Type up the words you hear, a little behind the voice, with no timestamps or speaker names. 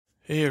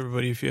Hey,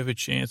 everybody, if you have a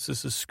chance,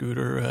 this is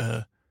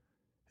Scooter,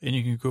 and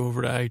you can go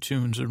over to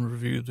iTunes and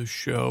review the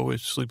show.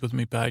 It's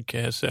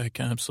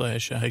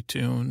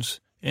sleepwithmepodcast.com/iTunes.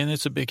 And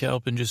it's a big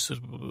help in just,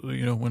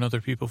 when other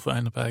people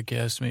find the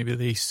podcast, maybe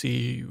they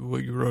see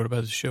what you wrote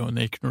about the show and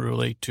they can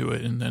relate to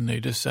it, and then they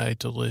decide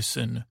to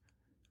listen.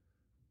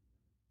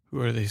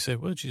 Or they say,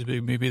 well, geez,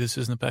 maybe this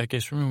isn't the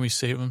podcast for me, and we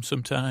save them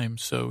some time.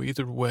 So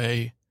either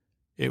way,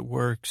 it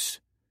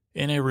works,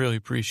 and I really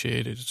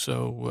appreciate it.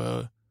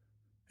 So,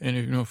 and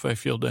if I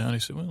feel down, I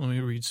say, well, let me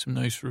read some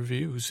nice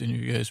reviews, and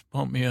you guys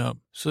pump me up.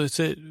 So that's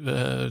it.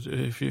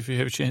 If you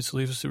have a chance to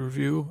leave us a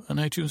review on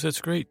iTunes, that's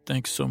great.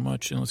 Thanks so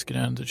much, and let's get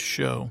on to the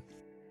show.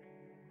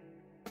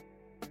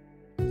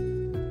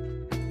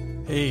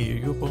 Hey, are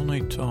you up all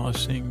night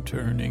tossing,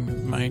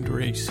 turning, mind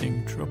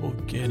racing, trouble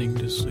getting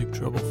to sleep,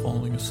 trouble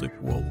falling asleep?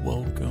 Well,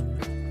 welcome.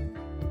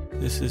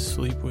 This is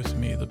Sleep With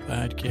Me, the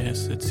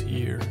podcast that's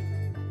here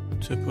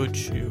to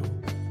put you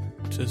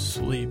to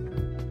sleep.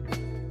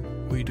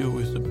 We do it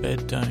with a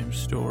bedtime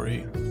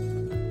story.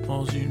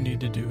 All you need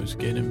to do is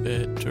get in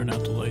bed, turn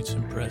out the lights,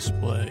 and press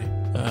play.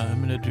 I'm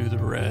going to do the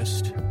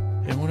rest.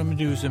 And what I'm going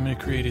to do is I'm going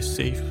to create a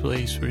safe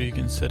place where you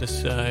can set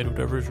aside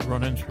whatever's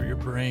running through your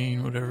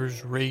brain,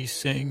 whatever's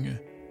racing,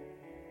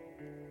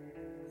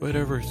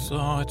 whatever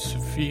thoughts,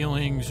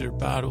 feelings, or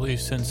bodily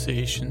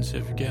sensations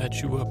have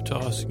got you up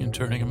tossing and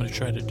turning. I'm going to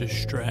try to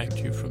distract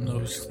you from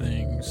those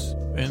things.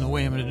 And the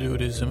way I'm going to do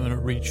it is I'm going to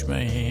reach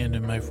my hand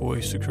and my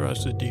voice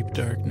across the deep,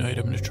 dark night.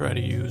 I'm going to try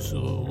to use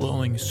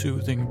lulling,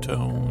 soothing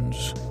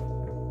tones,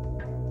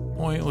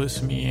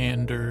 pointless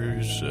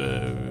meanders,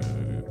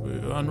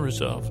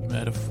 unresolved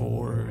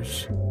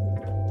metaphors,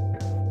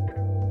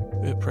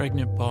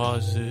 pregnant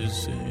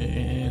pauses,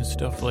 and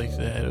stuff like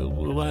that. A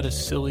lot of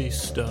silly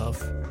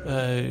stuff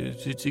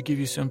to give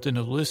you something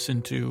to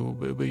listen to,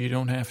 but you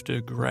don't have to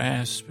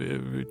grasp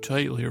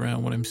tightly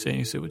around what I'm saying.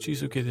 You say, well,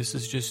 geez, okay, this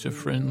is just a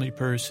friendly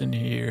person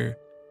here,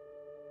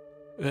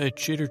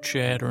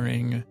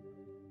 chitter-chattering,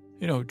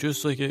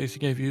 just like, I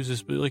think I've used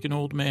this, but like an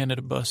old man at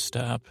a bus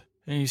stop.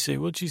 And you say,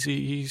 well, geez,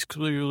 he's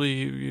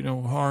clearly,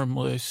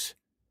 harmless.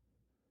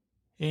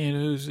 And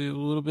it was a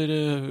little bit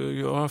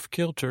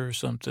off-kilter or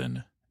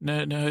something.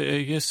 Now,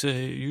 I guess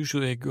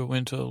usually I go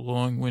into a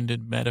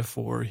long-winded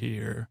metaphor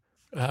here.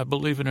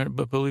 Believe it or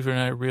not,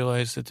 I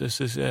realize that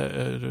this is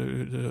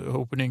the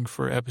opening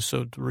for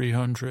episode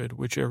 300,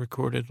 which I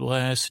recorded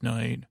last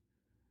night.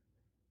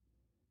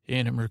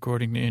 And I'm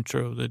recording the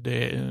intro the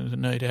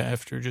night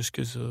after just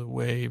because of the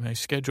way my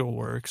schedule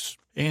works.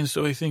 And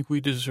so I think we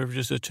deserve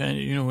just an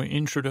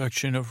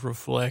introduction of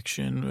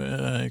reflection,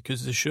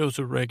 because the show's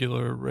a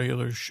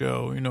regular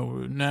show,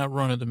 not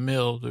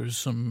run-of-the-mill. There's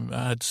some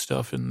odd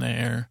stuff in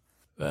there.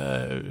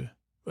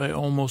 I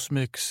almost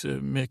mix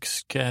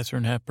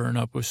Katharine Hepburn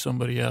up with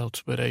somebody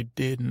else, but I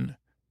didn't.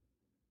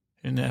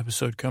 In the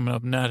episode coming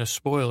up, not a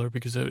spoiler,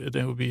 because that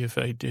would be if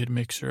I did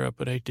mix her up,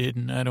 but I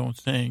didn't, I don't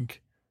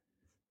think.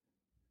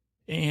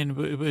 And,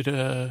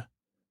 but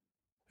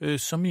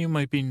some of you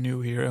might be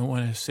new here. I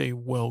want to say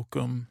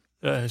welcome.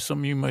 Some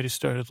of you might have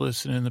started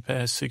listening in the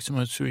past 6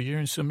 months to a year,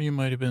 and some of you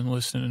might have been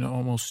listening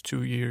almost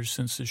 2 years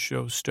since the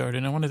show started.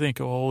 And I want to thank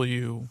all of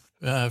you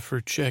for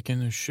checking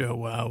the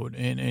show out.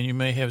 And you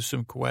may have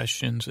some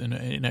questions,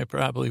 and I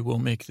probably will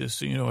make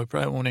this, I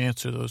probably won't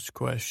answer those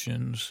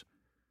questions.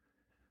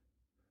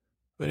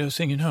 But I was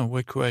thinking,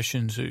 what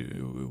questions,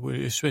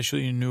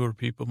 especially newer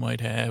people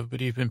might have,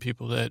 but even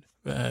people that,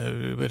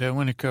 but I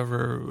want to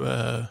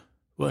cover,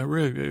 well, I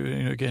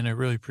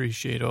really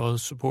appreciate all the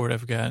support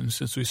I've gotten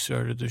since we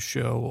started the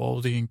show,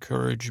 all the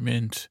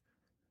encouragement,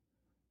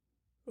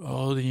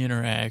 all the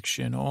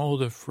interaction, all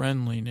the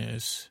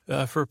friendliness.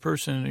 For a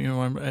person,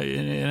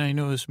 and I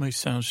know this might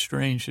sound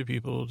strange to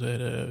people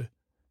that,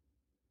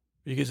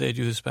 because I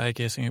do this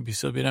podcasting, I'd be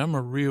so, but I'm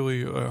a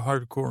really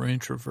hardcore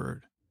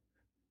introvert.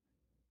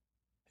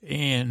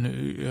 And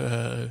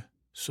and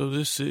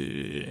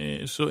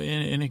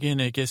again,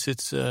 I guess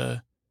it's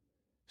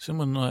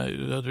someone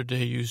the other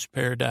day used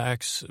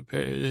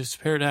it's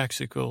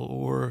paradoxical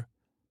or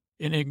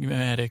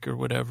enigmatic or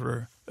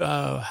whatever,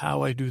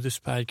 how I do this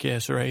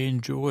podcast, or I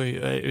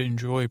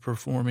enjoy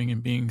performing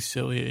and being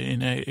silly,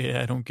 and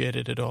I don't get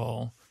it at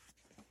all.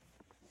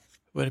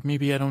 But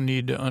maybe I don't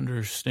need to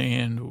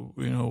understand,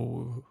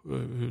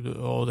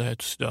 all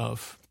that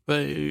stuff.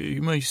 But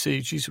you might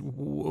say, geez,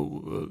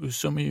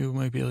 some of you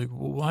might be like,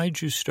 well, why'd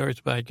you start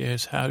the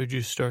podcast? How did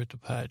you start the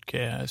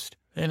podcast?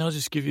 And I'll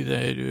just give you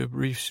that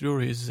brief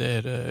story is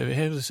that I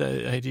had this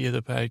idea of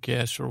the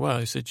podcast for a while.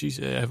 I said, geez,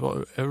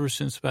 ever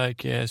since the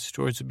podcast,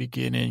 towards the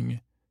beginning,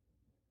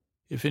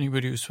 if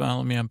anybody who's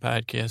following me on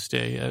Podcast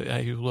Day,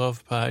 I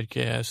love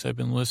podcasts. I've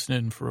been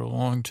listening for a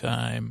long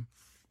time.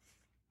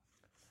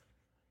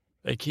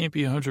 I can't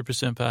be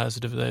 100%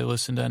 positive that I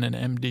listened on an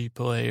MD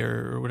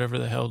player or whatever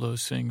the hell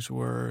those things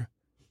were.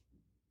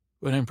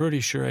 But I'm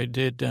pretty sure I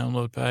did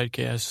download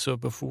podcasts. So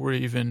before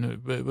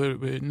even,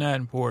 but not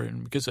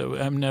important because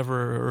I'm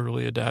never an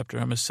early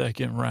adopter. I'm a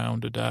second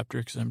round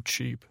adopter because I'm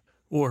cheap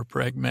or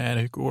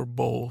pragmatic or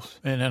both.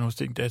 And I don't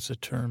think that's a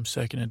term,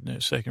 second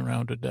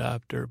round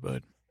adopter.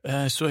 But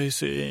So I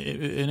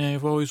say, and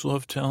I've always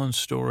loved telling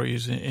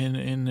stories.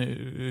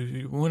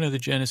 And one of the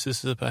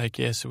genesis of the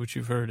podcast, which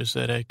you've heard, is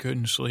that I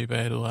couldn't sleep. I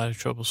had a lot of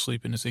trouble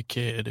sleeping as a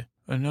kid.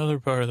 Another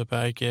part of the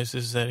podcast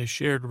is that I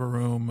shared a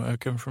room. I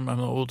come from, I'm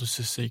the oldest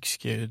of 6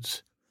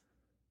 kids.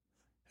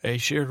 I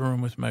shared a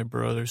room with my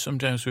brother.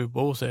 Sometimes we would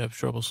both have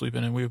trouble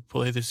sleeping, and we would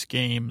play this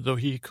game, though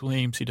he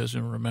claims he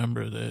doesn't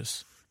remember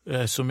this.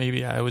 So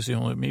maybe I was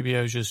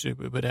just,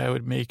 but I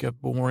would make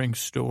up boring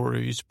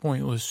stories,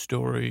 pointless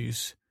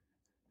stories.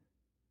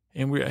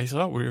 And I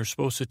thought we were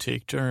supposed to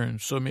take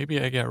turns, so maybe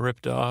I got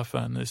ripped off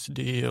on this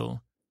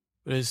deal.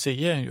 But I'd say,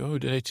 yeah,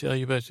 did I tell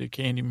you about the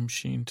candy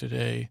machine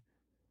today?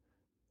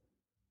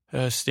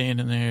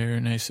 Standing there,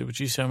 and I said, well,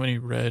 geez, how many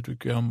red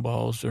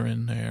gumballs are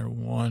in there?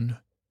 1,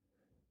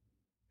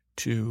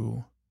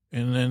 2.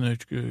 And then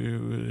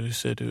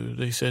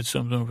they said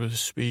something over the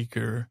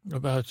speaker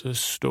about the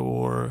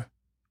store.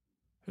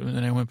 And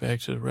then I went back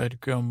to the red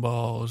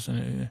gumballs,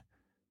 and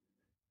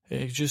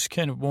just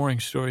kind of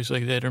boring stories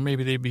like that. Or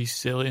maybe they'd be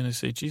silly and they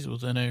say, geez, well,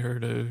 then I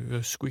heard a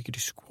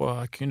squeakity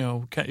squawk,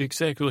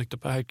 exactly like the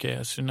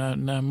podcast,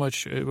 and not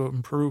much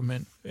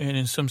improvement. And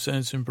in some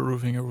sense,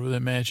 improving over the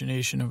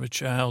imagination of a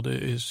child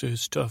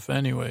is tough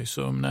anyway.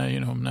 So I'm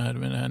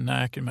not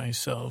knocking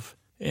myself.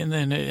 And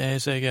then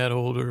as I got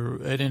older,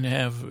 I didn't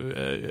have,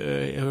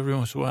 every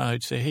once in a while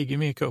I'd say, hey, give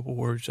me a couple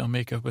words. I'll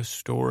make up a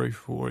story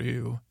for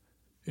you.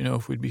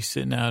 If we'd be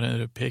sitting out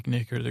at a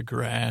picnic or the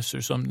grass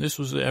or something. This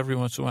was every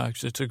once in a while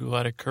because it took a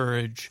lot of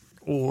courage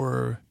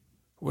or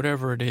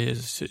whatever it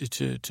is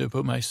to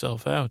put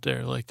myself out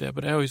there like that.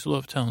 But I always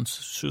love telling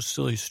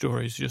silly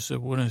stories, just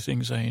one of the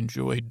things I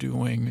enjoy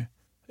doing.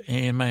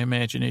 And my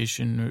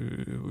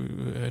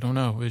imagination, I don't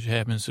know, it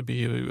happens to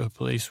be a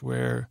place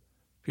where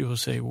people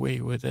say,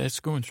 wait, what, that's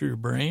going through your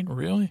brain?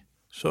 Really?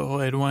 So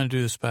I'd want to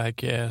do this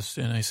podcast,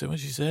 and I said, well,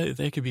 she said,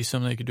 that could be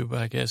something I could do a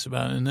podcast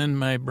about. And then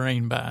my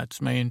brain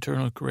bots, my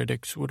internal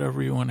critics,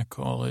 whatever you want to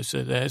call it,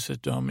 said, that's a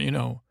dumb,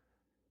 And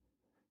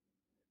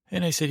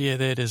I said, yeah,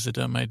 that is a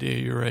dumb idea.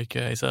 You're right,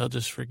 guys. I'll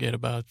just forget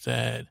about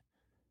that.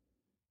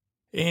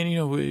 And,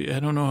 I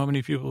don't know how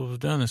many people have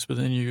done this, but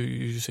then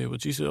you say, well,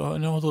 geez,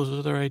 and all those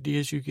other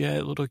ideas you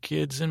got, little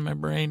kids in my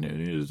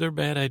brain, they're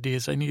bad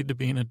ideas. I need to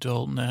be an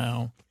adult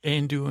now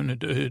and doing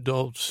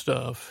adult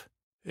stuff.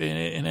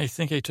 And I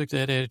think I took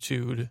that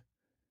attitude.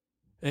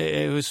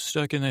 I was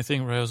stuck in that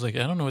thing where I was like,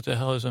 I don't know what the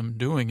hell I'm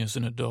doing as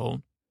an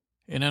adult,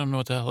 and I don't know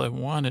what the hell I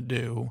want to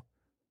do.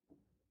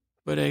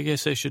 But I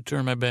guess I should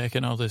turn my back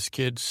on all this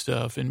kid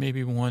stuff, and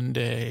maybe one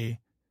day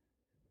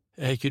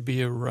I could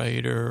be a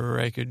writer or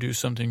I could do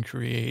something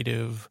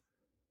creative.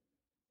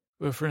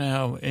 But for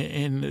now,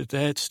 and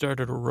that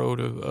started a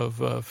road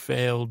of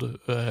failed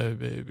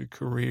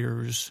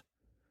careers.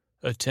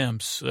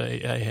 Attempts.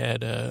 I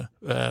had I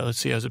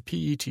was a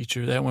PE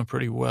teacher. That went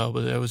pretty well,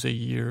 but that was a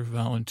year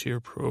volunteer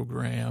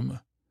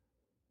program.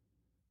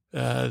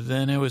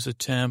 Then I was a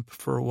temp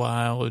for a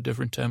while, a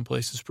different temp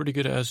places. I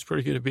was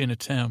pretty good at being a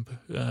temp,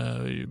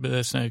 but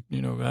that's not,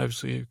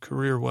 obviously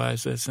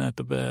career-wise, that's not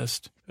the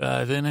best.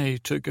 Then I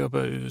took up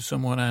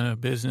someone on a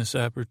business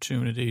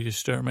opportunity to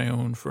start my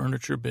own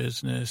furniture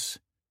business,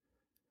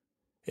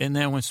 and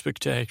that went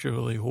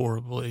spectacularly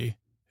horribly.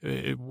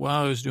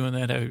 While I was doing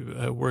that,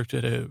 I worked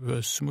at a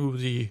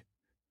smoothie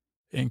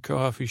and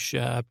coffee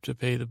shop to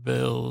pay the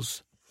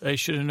bills. I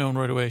should have known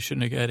right away I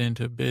shouldn't have got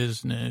into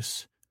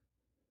business,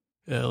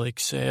 like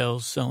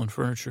sales, selling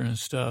furniture and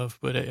stuff,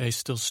 but I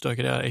still stuck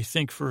it out, I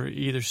think, for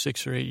either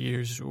 6 or 8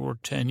 years or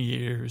 10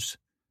 years.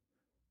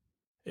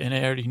 And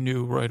I already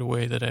knew right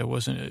away that I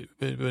wasn't,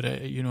 but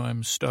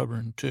I'm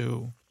stubborn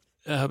too.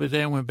 But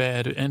that went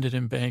bad. It ended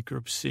in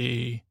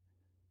bankruptcy.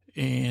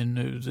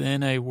 And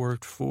then I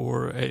worked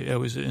for, I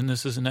was, and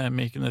this is not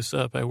making this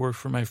up, I worked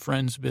for my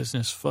friend's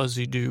business,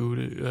 Fuzzy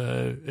Dude,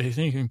 I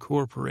think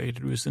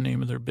Incorporated was the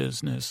name of their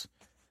business.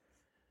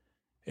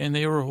 And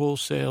they were a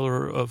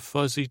wholesaler of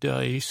fuzzy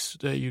dice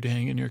that you'd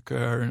hang in your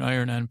car and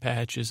iron-on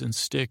patches and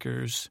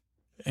stickers.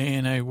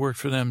 And I worked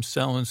for them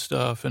selling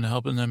stuff and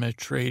helping them at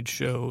trade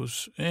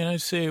shows. And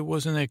I'd say it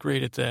wasn't that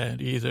great at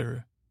that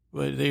either,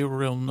 but they were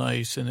real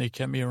nice and they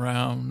kept me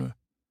around.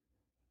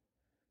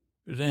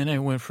 Then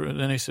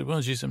I said,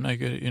 well, geez, I'm not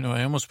good.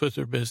 I almost put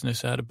their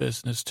business out of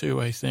business too,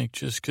 I think,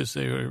 just because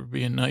they were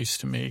being nice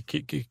to me,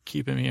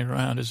 keeping me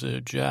around as a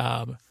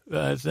job.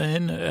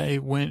 Then I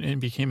went and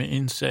became an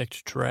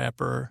insect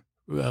trapper,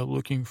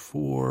 looking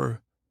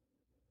for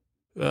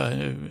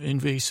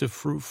invasive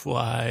fruit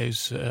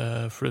flies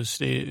for the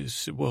state,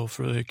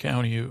 for the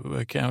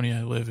county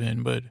I live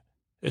in, but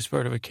as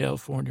part of a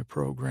California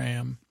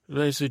program.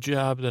 That's a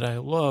job that I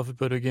love,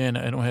 but again,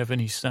 I don't have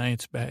any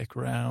science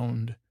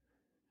background.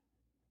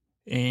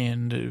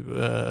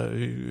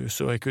 And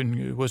so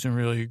it wasn't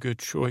really a good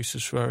choice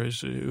as far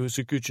as, it was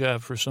a good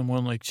job for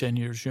someone like 10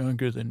 years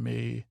younger than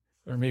me,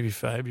 or maybe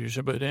 5 years.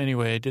 But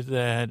anyway, I did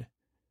that.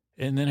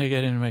 And then I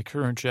got into my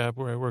current job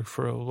where I work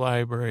for a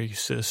library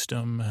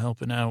system,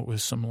 helping out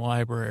with some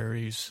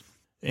libraries.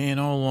 And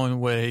all along the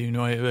way,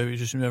 I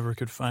just never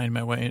could find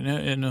my way.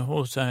 And the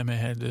whole time I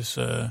had this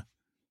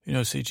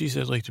say, geez,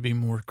 I'd like to be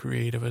more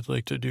creative. I'd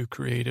like to do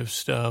creative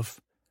stuff.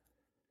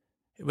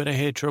 But I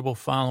had trouble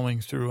following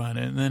through on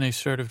it. And then I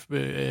started, but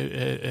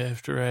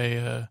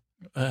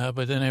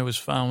then I was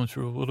following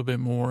through a little bit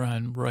more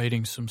on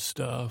writing some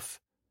stuff.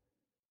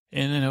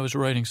 And then I was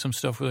writing some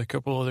stuff with a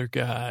couple other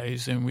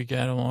guys, and we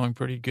got along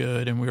pretty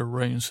good, and we were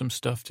writing some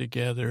stuff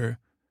together.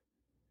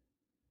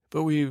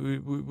 But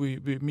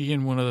me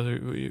and one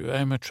other,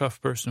 I'm a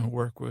tough person to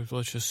work with,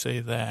 let's just say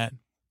that.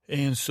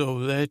 And so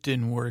that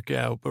didn't work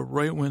out. But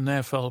right when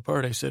that fell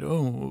apart, I said,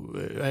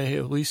 I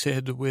at least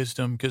had the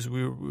wisdom, because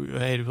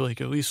I had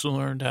at least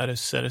learned how to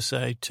set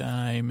aside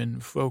time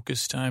and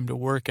focus time to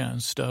work on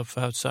stuff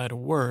outside of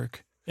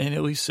work. And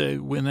at least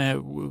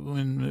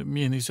when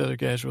me and these other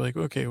guys were like,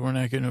 okay, we're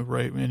not going to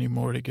write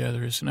anymore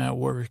together, it's not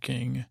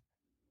working.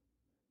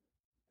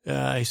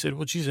 I said,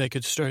 well, geez, I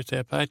could start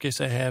that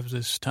podcast. I have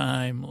this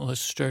time. Let's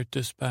start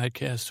this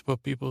podcast to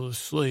put people to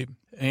sleep.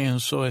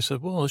 And so I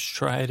said, well, let's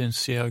try it and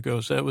see how it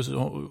goes. That was a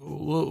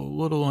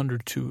little under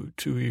two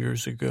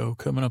years ago,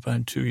 coming up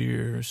on 2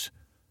 years.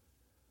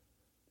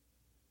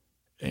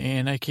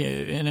 And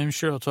I'm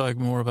sure I'll talk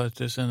more about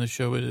this on the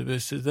show, but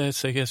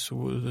that's, I guess,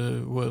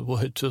 what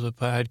led to the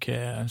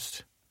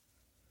podcast.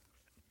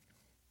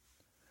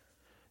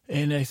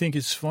 And I think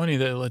it's funny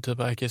that it led to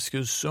the podcast,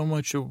 because so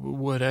much of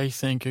what I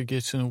think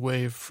gets in the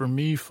way for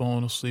me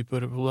falling asleep,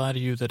 but a lot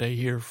of you that I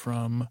hear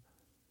from,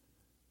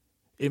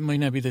 it might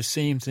not be the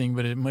same thing,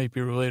 but it might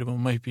be relatable. It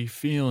might be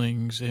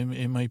feelings.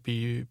 It might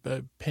be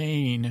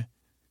pain,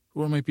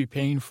 or it might be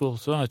painful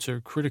thoughts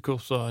or critical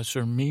thoughts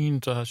or mean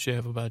thoughts you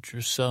have about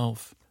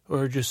yourself,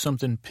 or just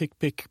something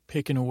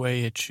picking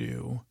away at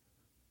you.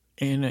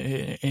 And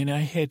I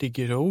had to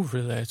get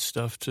over that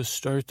stuff to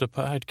start the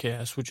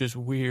podcast, which is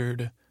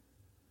weird.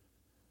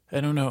 I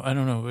don't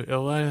know. A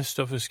lot of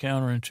stuff is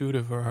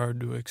counterintuitive or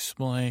hard to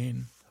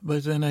explain.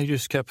 But then I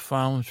just kept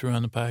following through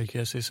on the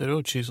podcast. They said,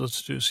 oh, geez,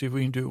 see if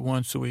we can do it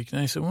once a week.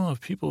 And I said, well,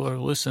 if people are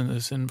listening to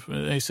this, and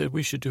they said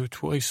we should do it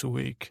twice a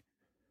week.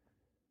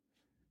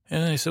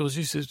 And then I said, well,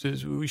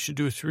 geez, we should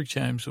do it 3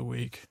 times a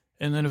week.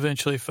 And then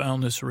eventually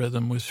found this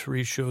rhythm with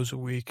 3 shows a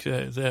week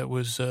that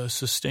was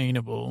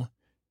sustainable.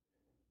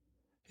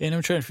 And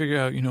I'm trying to figure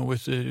out,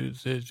 with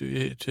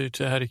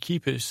to how to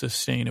keep it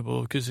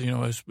sustainable, because,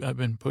 I've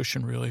been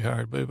pushing really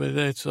hard, but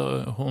that's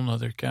a whole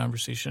nother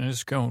conversation.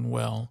 It's going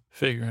well,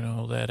 figuring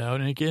all that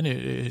out. And again,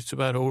 it's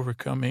about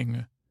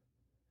overcoming,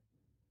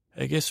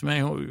 I guess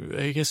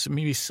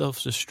maybe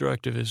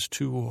self-destructive is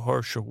too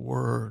harsh a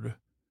word,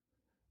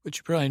 but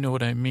you probably know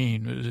what I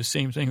mean. The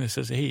same thing that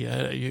says, hey,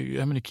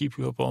 I'm going to keep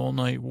you up all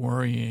night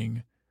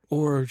worrying.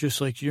 Or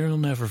just like, you'll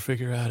never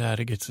figure out how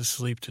to get to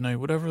sleep tonight.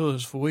 Whatever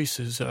those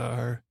voices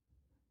are,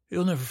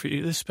 you'll never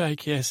figure. This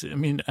podcast,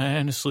 I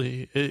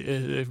honestly,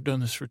 I've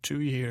done this for 2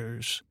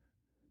 years.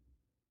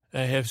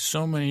 I have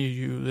so many of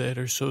you that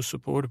are so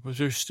supportive, but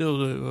there's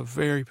still a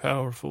very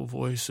powerful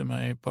voice in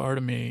my part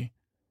of me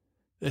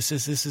that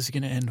says this is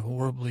going to end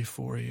horribly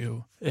for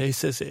you. It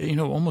says,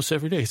 almost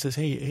every day, it says,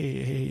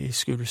 hey,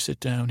 Scooter, sit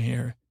down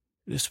here.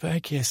 This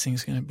podcast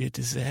thing's going to be a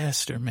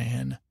disaster,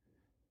 man.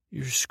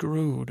 You're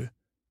screwed.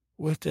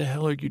 What the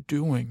hell are you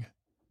doing?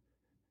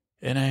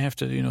 And I have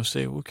to,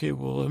 say, okay,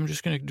 well, I'm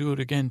just going to do it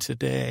again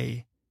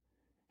today.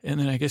 And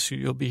then I guess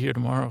you'll be here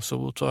tomorrow, so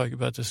we'll talk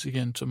about this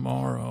again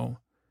tomorrow.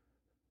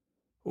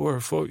 Or,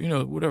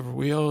 whatever.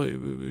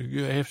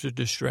 I have to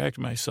distract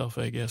myself,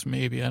 I guess,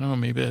 maybe. I don't know,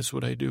 maybe that's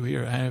what I do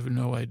here. I have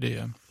no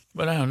idea.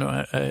 But I don't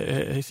know.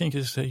 I think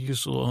it's a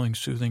useful, lulling,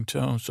 soothing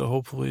tone, so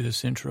hopefully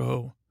this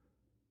intro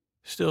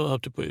still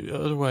up to put.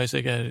 Otherwise,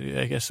 I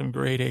got some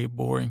grade A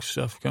boring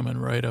stuff coming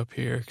right up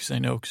here,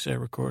 because I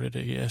recorded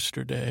it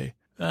yesterday.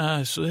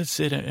 So that's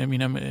it.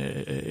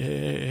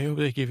 I hope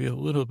they give you a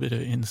little bit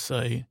of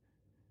insight.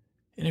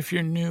 And if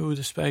you're new,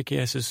 this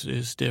podcast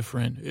is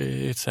different.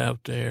 It's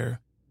out there.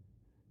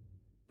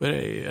 But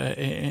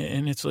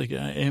and it's like,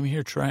 I am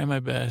here trying my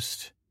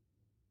best,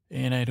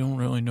 and I don't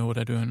really know what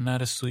I do. I'm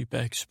not a sleep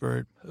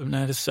expert. I'm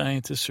not a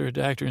scientist or a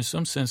doctor. In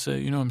some sense,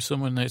 I'm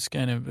someone that's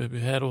kind of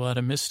had a lot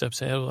of missteps,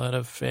 had a lot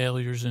of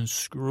failures and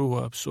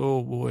screw-ups.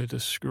 Oh, boy,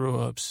 the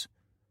screw-ups.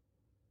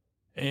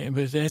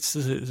 But that's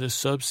the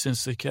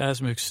substance, the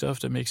cosmic stuff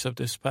that makes up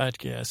this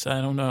podcast.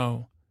 I don't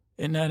know.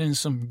 And not in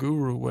some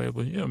guru way,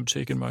 but, I'm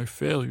taking my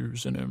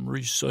failures and I'm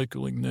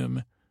recycling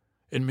them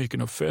and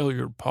making a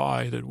failure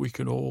pie that we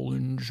can all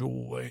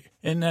enjoy.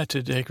 And not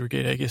to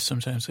degradate, I guess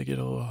sometimes I get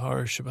a little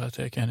harsh about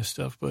that kind of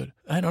stuff, but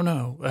I don't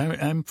know.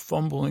 I'm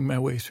fumbling my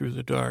way through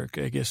the dark,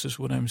 I guess is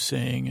what I'm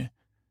saying.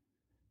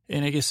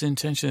 And I guess the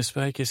intention of this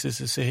podcast is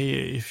to say, hey,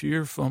 if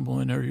you're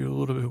fumbling or you're a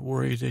little bit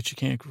worried that you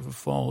can't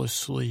fall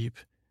asleep,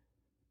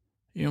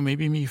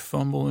 maybe me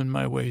fumbling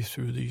my way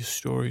through these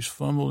stories,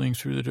 fumbling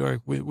through the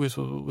dark with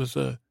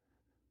a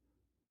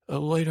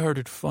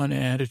lighthearted, fun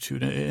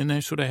attitude. And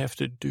that's what I have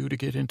to do to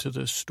get into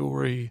the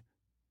story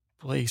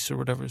place or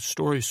whatever,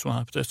 story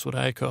swamp. That's what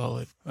I call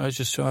it. I was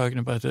just talking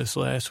about this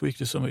last week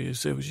to somebody who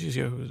said,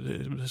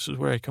 this is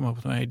where I come up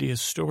with my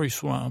ideas, story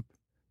swamp.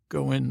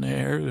 Go in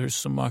there. There's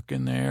some muck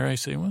in there. I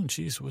say, well,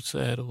 geez, what's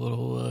that? A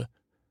little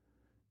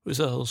was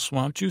a little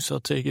swamp juice. I'll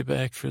take it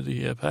back for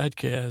the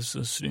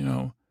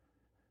podcast.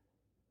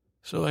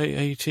 So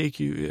I take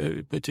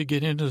you, but to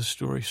get into the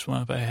story,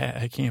 Swamp,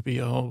 I can't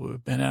be all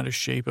bent out of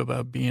shape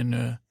about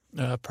being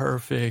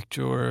perfect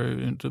or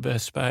the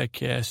best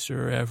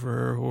podcaster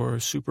ever or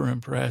super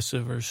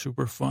impressive or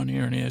super funny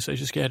or anything. So I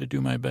just got to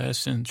do my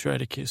best and try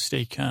to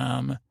stay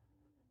calm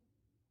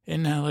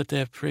and not let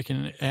that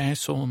freaking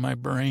asshole in my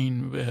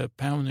brain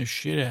pound the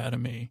shit out of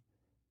me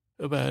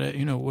about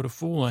it, what a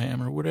fool I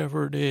am or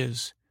whatever it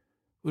is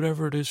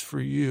for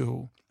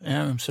you.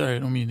 And I'm sorry, I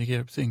don't mean to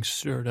get things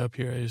stirred up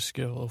here. I just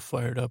get a little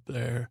fired up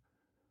there.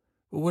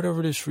 But whatever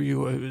it is for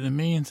you, the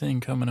main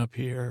thing coming up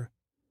here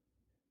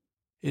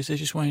is I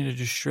just want you to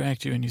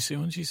distract you. And you say,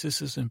 oh, geez,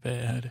 this isn't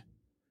bad.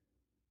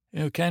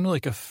 Kind of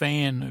like a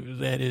fan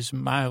that is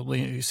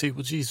mildly, you say,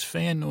 well, geez,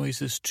 fan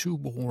noise is too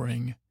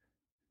boring.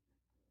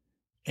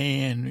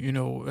 And,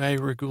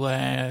 Ira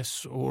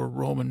Glass or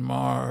Roman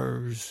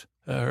Mars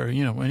or,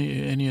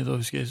 any of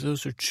those guys,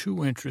 those are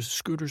two interests.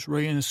 Scooter's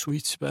right in the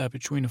sweet spot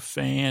between a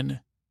fan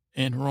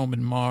and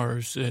Roman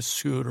Mars. That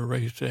Scooter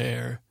right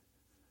there.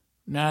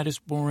 Not as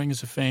boring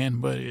as a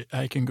fan, but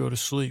I can go to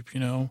sleep,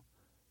 And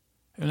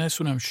that's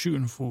what I'm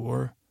shooting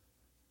for.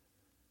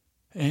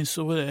 And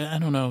so, I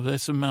don't know,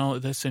 that's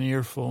an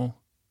earful.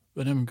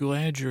 But I'm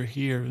glad you're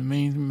here. The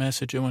main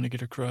message I want to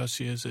get across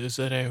to you is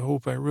that I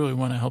really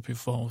want to help you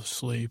fall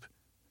asleep.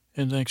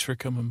 And thanks for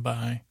coming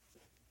by.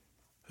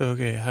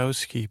 Okay,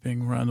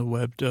 housekeeping. We're on the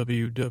web,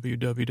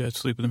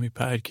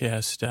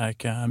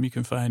 www.sleepwithmepodcast.com. You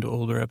can find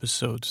older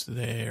episodes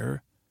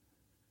there.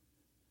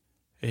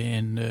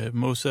 And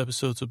most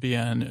episodes will be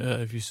on,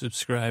 if you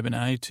subscribe in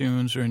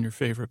iTunes or in your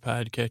favorite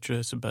podcatcher,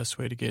 that's the best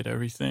way to get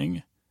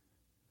everything.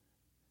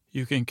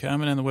 You can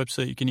comment on the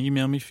website. You can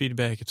email me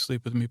feedback at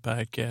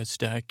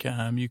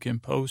sleepwithmepodcast.com. You can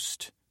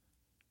post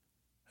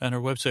on our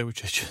website,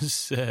 which I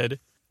just said.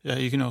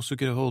 You can also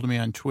get a hold of me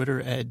on Twitter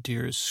at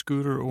Dearest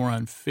Scooter or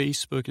on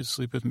Facebook at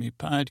Sleep With Me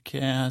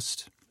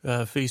Podcast.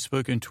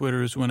 Facebook and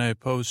Twitter is when I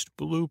post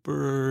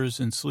bloopers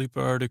and sleep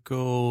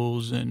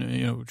articles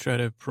and, try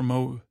to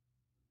promote,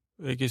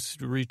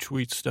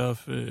 retweet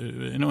stuff.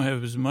 I don't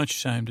have as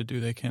much time to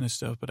do that kind of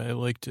stuff, but I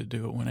like to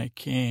do it when I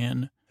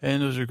can.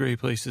 And those are great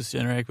places to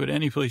interact. But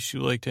any place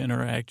you like to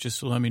interact,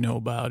 just let me know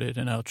about it,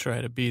 and I'll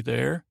try to be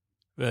there.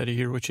 Glad to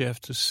hear what you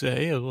have to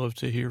say. I'd love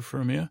to hear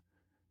from you.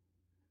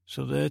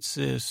 So that's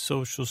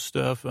social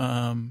stuff.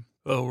 We're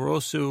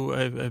also,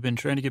 I've been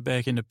trying to get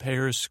back into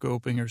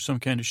periscoping or some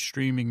kind of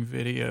streaming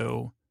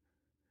video.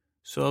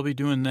 So I'll be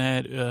doing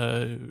that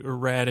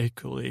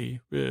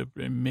erratically.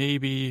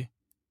 Maybe,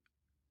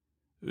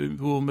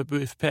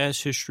 if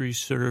past history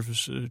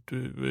serves,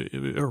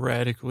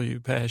 erratically,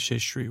 past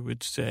history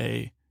would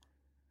say.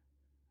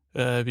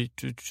 I got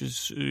to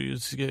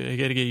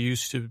get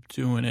used to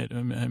doing it.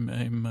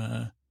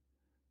 I'm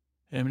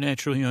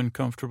naturally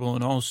uncomfortable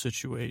in all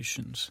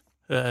situations.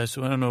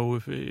 So I don't know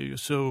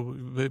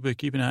but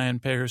keep an eye on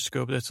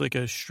Periscope. That's like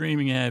a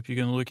streaming app. You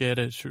can look at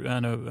it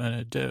on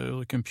a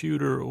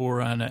computer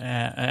or on an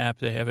app.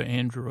 They have an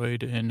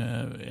Android and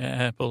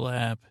Apple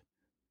app.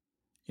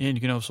 And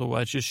you can also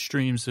watch, just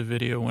streams the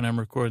video when I'm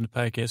recording the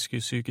podcast,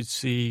 so you could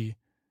see.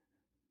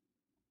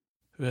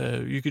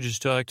 You could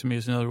just talk to me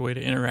as another way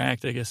to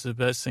interact. I guess the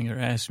best thing, or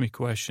ask me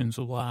questions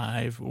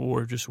live,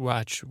 or just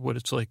watch what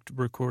it's like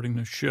recording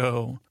the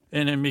show.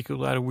 And I make a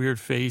lot of weird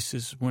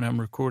faces when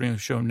I'm recording the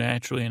show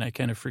naturally, and I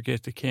kind of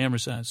forget the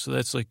camera's on. So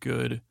that's like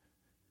good,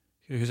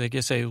 because I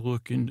guess I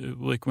look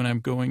like when I'm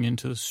going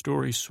into the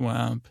story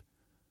swamp,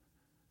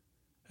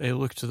 I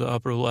look to the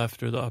upper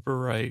left or the upper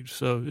right.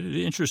 So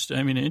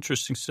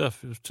interesting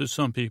stuff to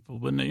some people.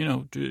 But,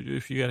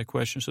 if you got a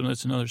question, so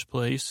that's another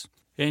place.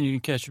 And you can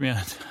catch me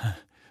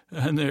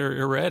on there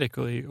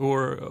erratically,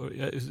 or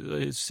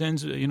it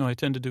sends, I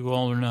tend to do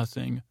all or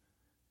nothing.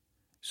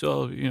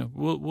 So,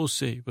 we'll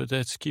see, but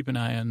keep an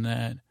eye on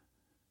that.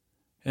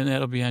 And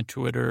that'll be on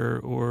Twitter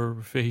or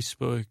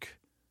Facebook,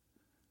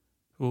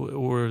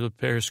 or the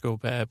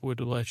Periscope app would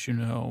let you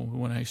know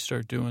when I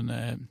start doing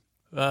that.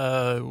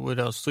 What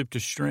else? Sleep to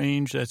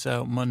Strange, that's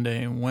out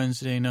Monday and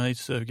Wednesday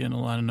nights. So getting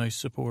a lot of nice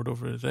support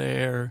over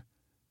there.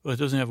 Well, it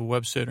doesn't have a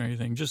website or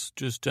anything. Just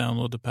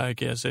download the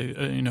podcast.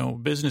 A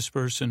business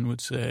person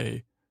would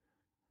say,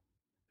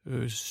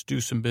 just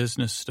do some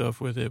business stuff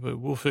with it, but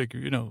we'll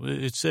figure,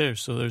 it's there.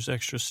 So there's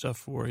extra stuff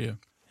for you.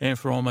 And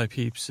for all my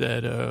peeps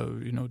that,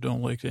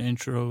 don't like the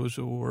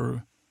intros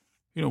or,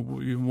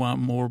 you want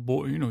more,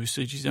 you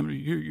say, geez,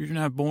 you're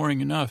not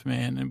boring enough,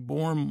 man. And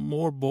bring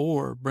more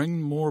boar.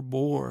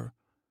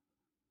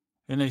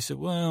 And they said,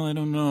 well, I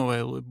don't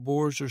know.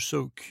 Boars are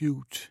so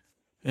cute.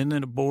 And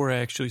then a boar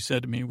actually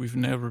said to me, we've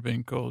never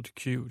been called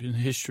cute in the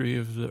history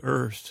of the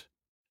earth.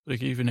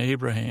 Like even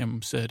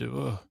Abraham said,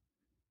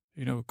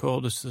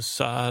 called us the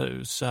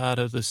sod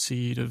of the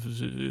seed of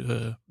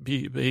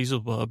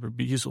Beelzebub or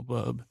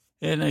Beelzebub.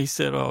 And they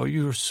said, oh,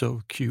 you're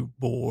so cute,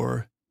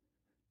 boar.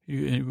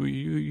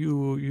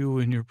 You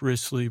and your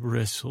bristly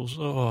bristles.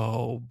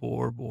 Oh,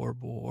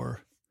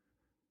 boar.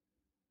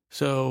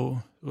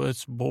 So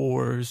let's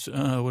bores.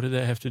 What did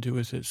that have to do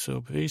with it?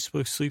 So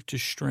Facebook, Sleep to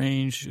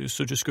Strange.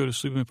 So just go to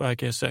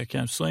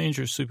sleepwithmepodcast.com/strange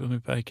or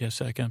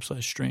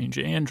sleepwithmepodcast.com/strange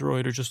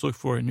Android, or just look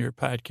for it in your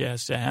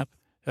podcast app.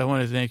 I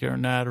want to thank our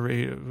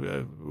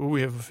moderator.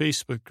 We have a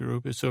Facebook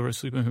group. It's over at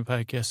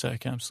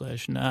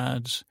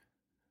sleepwithmepodcast.com/nods.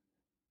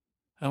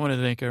 I want to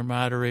thank our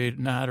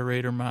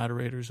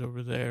moderators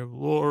over there.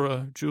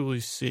 Laura, Julie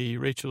C.,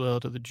 Rachel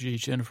L. to the G,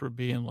 Jennifer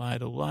B., and Lie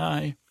to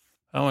Lie.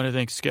 I want to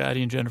thank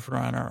Scotty and Jennifer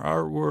on our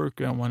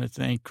artwork. I want to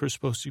thank Chris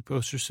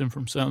Posterson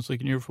from Sounds Like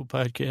an Earful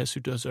Podcast,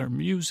 who does our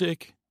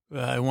music.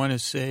 I want to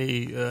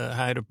say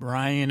hi to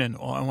Brian, and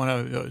I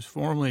want to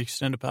formally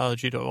extend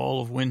apology to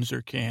all of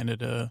Windsor,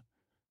 Canada,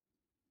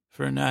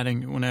 for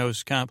nodding when I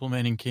was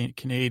complimenting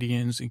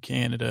Canadians in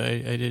Canada.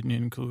 I didn't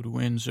include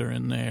Windsor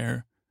in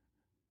there.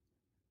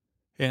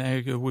 And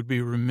I would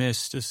be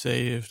remiss to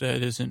say if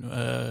that isn't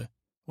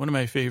one of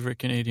my favorite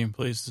Canadian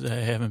places I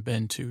haven't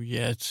been to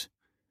yet.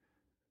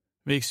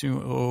 Makes me,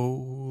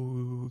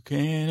 oh,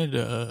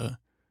 Canada,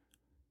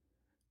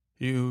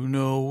 you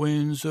know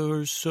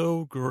Windsor's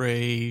so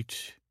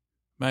great.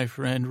 My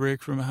friend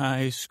Rick from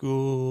high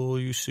school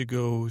used to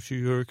go to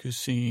your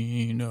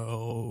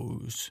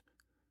casinos.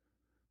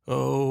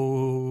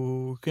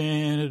 Oh,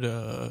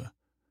 Canada,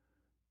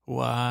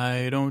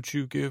 why don't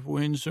you give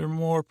Windsor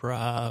more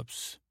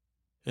props?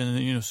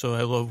 And, so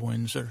I love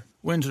Windsor.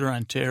 Windsor,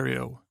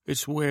 Ontario.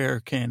 It's where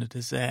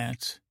Canada's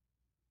at.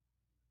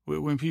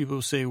 When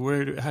people say,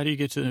 how can you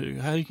get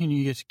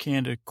to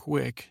Canada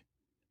quick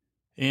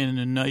and in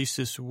the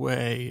nicest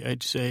way,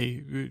 I'd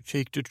say,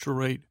 take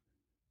Detroit,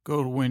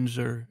 go to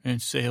Windsor,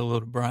 and say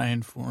hello to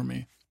Brian for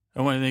me.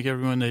 I want to thank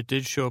everyone that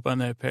did show up on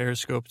that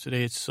Periscope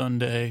today. It's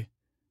Sunday.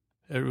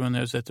 Everyone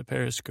that was at the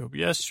Periscope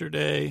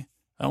yesterday.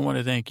 I want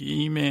to thank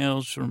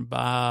emails from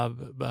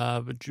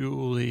Bob,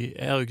 Julie,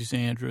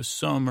 Alexandra,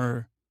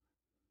 Summer.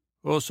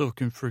 Also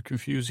for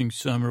confusing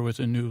Summer with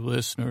a new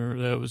listener.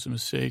 That was a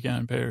mistake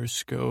on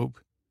Periscope.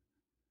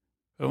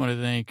 I want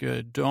to thank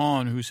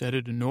Dawn, who's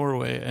headed to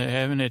Norway. I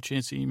haven't had a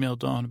chance to email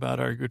Dawn about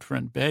our good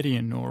friend Betty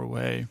in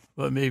Norway,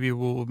 but maybe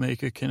we'll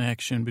make a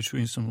connection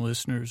between some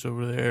listeners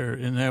over there,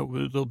 and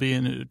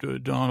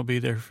Dawn will be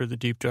there for the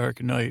deep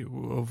dark night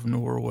of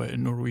Norway,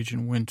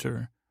 Norwegian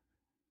winter.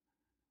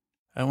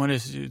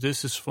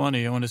 This is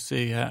funny. I want to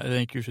say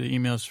thank you for the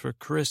emails for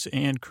Chris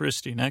and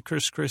Christy. Not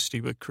Chris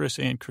Christie, but Chris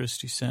and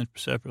Christy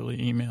separately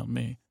emailed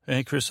me.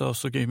 And Chris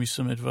also gave me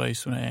some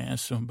advice when I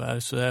asked him about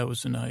it, so that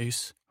was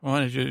nice. I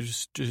want to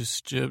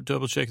just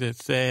double check that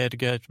Thad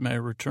got my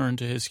return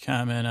to his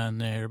comment on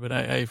there, but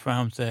I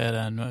found Thad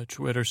on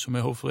Twitter, so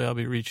hopefully I'll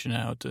be reaching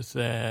out to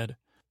Thad.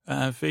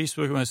 On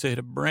Facebook, I want to say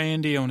to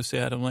Brandy. I want to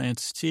say out to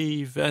Lance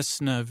T,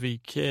 Vesna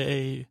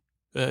VK,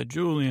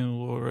 Julian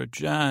Laura,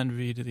 John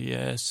V to the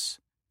S.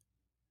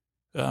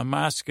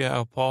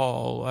 Moscow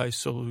Paul, I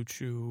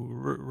salute you.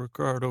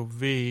 Ricardo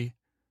V.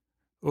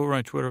 Over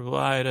on Twitter,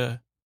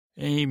 Lida,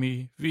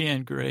 Amy,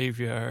 VN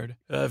Graveyard.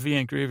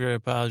 VN Graveyard, I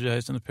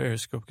apologized on the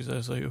Periscope because I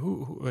was like,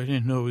 who? I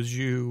didn't know it was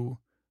you.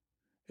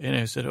 And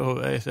I said,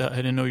 I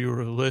didn't know you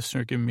were a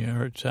listener giving me a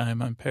hard time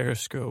on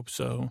Periscope,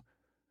 so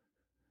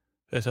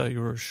I thought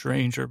you were a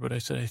stranger, but I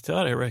said, I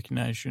thought I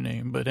recognized your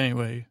name. But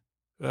anyway,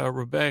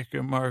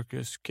 Rebecca,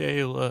 Marcus,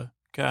 Kayla,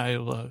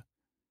 Kyla,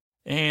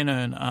 Anna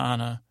and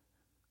Anna.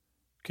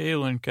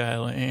 Kayla and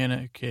Kyla,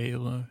 Anna,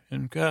 Kayla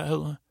and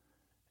Kyla,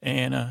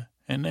 Anna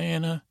and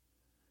Anna.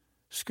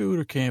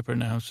 Scooter can't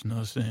pronounce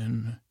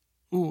nothing.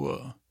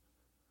 Ooh.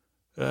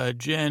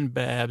 Jen,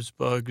 Babs,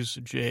 Bugs,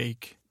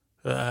 Jake.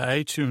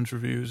 iTunes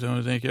reviews. I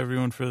want to thank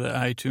everyone for the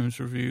iTunes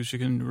reviews. You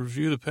can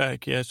review the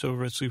podcast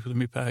over at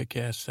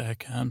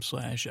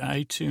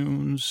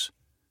sleepwithmepodcast.com/iTunes.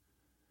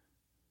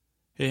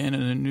 And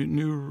the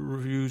new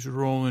reviews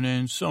rolling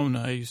in. So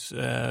nice.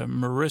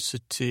 Marissa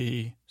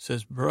T.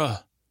 says,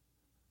 bruh.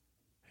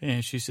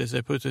 And she says,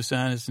 I put this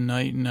on as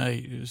night.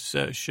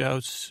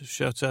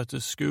 Shouts out to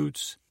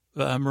Scoots.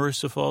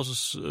 Marissa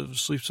falls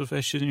asleep so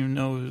fast she didn't even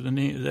know the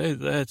name.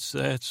 That's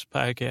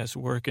podcast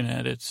working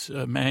at its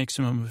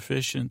maximum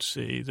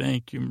efficiency.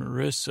 Thank you,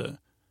 Marissa.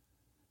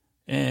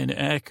 And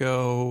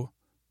Echo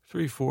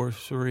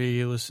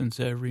 343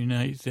 listens every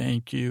night.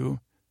 Thank you.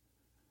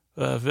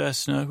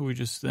 Vesna, who we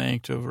just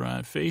thanked over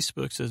on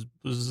Facebook, says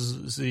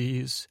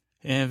Z's.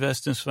 And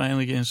Vesna's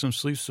finally getting some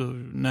sleep, so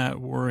not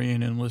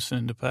worrying and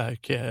listening to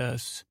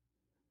podcasts.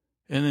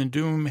 And then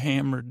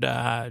Doomhammer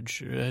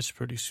Dodge. That's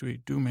pretty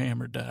sweet.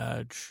 Doomhammer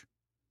Dodge.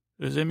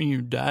 Does that mean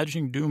you're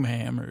dodging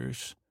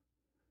Doomhammers?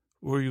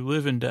 Or you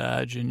live in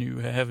Dodge and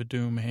you have a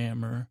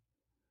Doomhammer?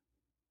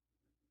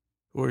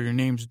 Or your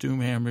name's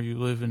Doomhammer, you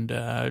live in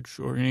Dodge?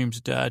 Or your name's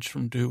Dodge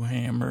from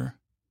Doomhammer?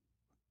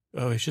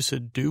 Oh, it's just a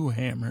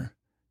Doomhammer.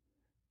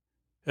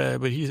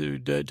 But he's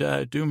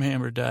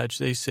Doomhammer Dodge.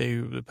 They say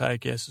the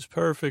podcast is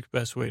perfect.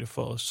 Best way to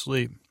fall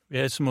asleep.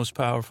 Yeah, it's the most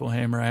powerful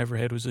hammer I ever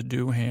had was a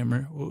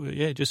hammer. Well,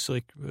 yeah, just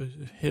like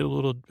hit a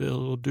little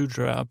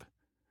dewdrop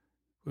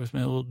with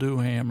my little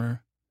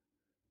hammer.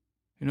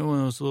 You know, one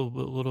of those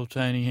little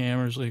tiny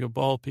hammers, like a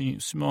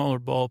smaller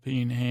ball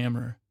peen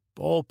hammer.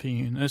 Ball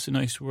peen. That's a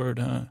nice word,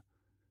 huh?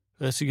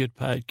 That's a good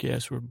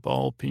podcast where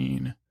ball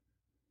peen.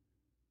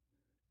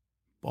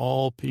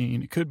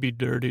 It could be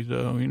dirty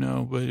though,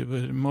 but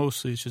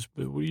mostly it's just,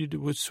 but what do you do?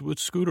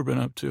 What's Scooter been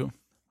up to?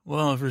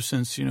 Well, ever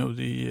since,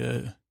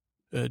 the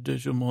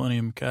Digital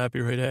Millennium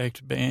Copyright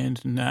Act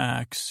banned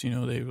Knox,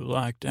 they were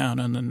locked down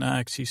on the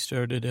Knox, he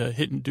started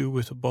hitting do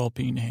with a ball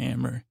peen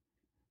hammer.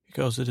 He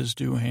calls it his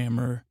do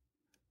hammer.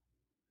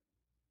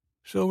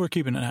 So we're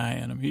keeping an eye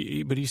on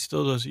him. But he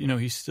still does,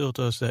 he still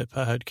does that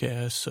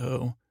podcast.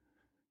 So,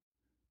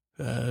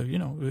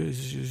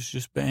 he's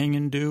just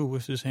banging do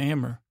with his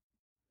hammer.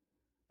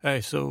 All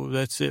right, so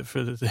that's it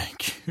for the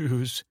thank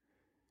yous.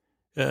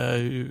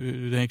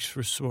 Thanks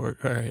for support.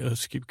 All right,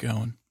 let's keep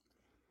going.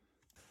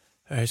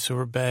 All right, so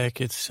we're back.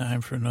 It's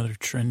time for another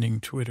Trending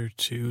Twitter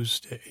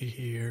Tuesday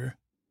here.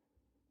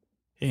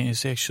 And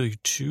it's actually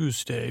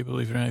Tuesday,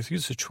 believe it or not. I think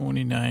it's the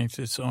 29th.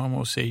 It's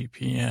almost 8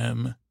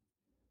 p.m.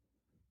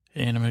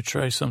 And I'm going to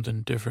try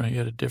something different. I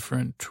got a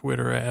different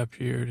Twitter app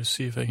here to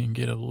see if I can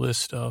get a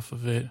list off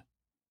of it.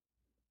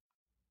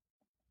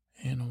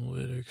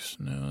 Analytics.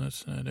 No,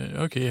 that's not it.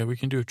 Okay, yeah, we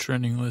can do a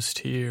trending list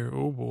here.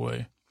 Oh,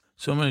 boy.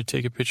 So I'm going to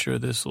take a picture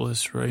of this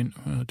list right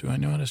now. Do I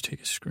know how to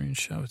take a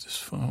screenshot with this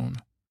phone?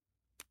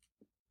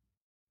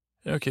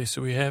 Okay,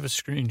 so we have a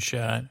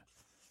screenshot.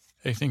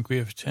 I think we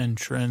have 10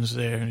 trends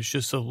there, and it's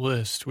just a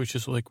list, which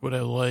is like what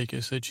I like. I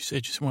said, I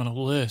just want a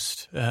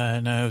list.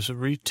 And I was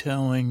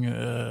retelling,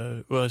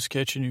 I was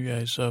catching you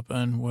guys up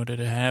on what had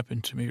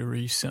happened to me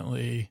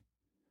recently,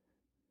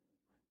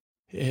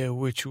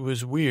 which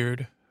was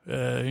weird.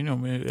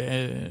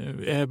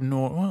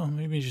 Abnormal, well,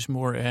 maybe just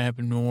more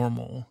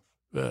abnormal.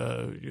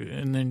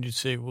 And then you'd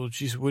say, well,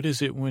 geez, what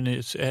is it when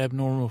it's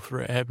abnormal for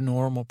an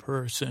abnormal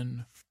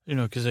person?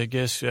 Because I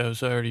guess I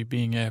was already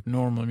being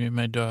abnormal. Me and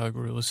my dog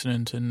were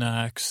listening to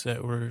Knox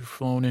that were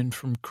flown in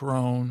from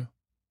Cologne,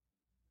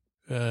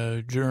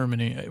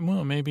 Germany.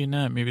 Well, maybe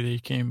not. Maybe they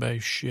came by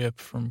ship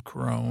from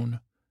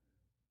Cologne.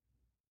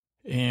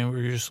 And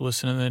we were just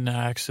listening to the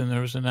knocks, and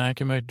there was a knock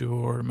at my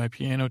door. My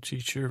piano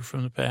teacher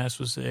from the past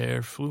was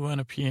there, flew on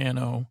a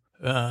piano,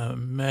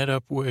 met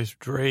up with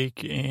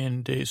Drake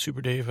and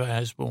Super Dave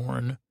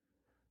Osborne,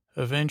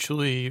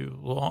 eventually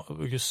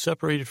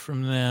separated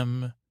from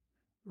them,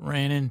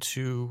 ran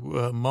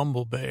into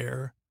Mumble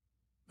Bear.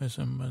 That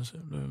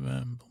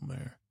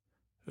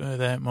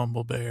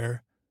Mumble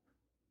Bear.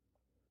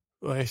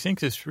 Well, I think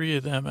the three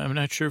of them, I'm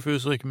not sure if it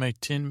was like my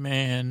Tin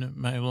Man,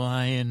 my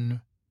Lion,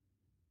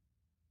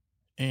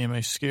 and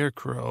my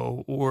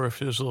Scarecrow, or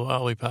if it was the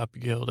Lollipop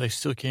Guild. I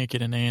still can't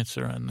get an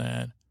answer on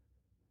that.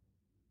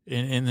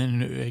 And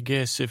then I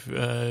guess if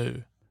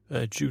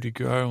Judy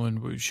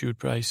Garland, she would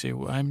probably say,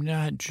 well, I'm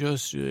not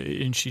just,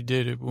 and she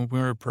did it when we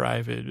were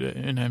private,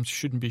 and I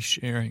shouldn't be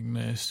sharing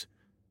this.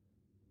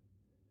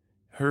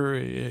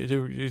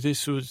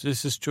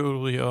 This is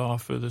totally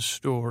off of the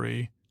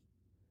story.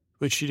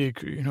 But she did,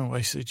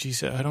 I said,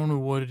 geez, I don't know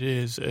what it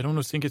is. I don't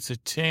think it's a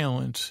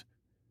talent.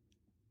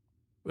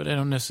 But I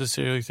don't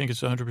necessarily think it's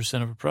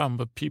 100% of a problem.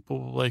 But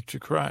people like to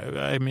cry.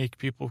 I make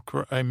people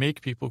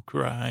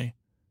cry.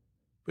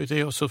 But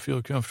they also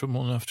feel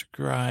comfortable enough to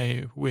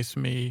cry with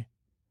me,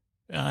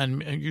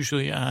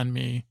 usually on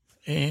me.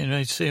 And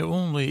I'd say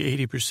only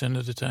 80%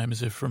 of the time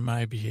is it for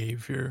my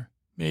behavior.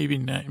 Maybe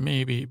not.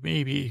 Maybe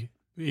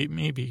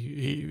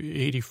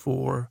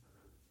 84.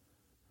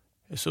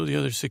 So the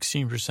other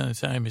 16% of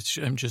the time,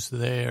 I'm just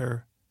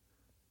there.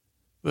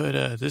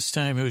 But this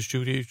time it was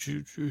Judy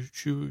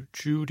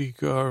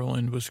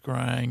Garland was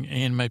crying,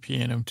 and my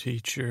piano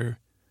teacher.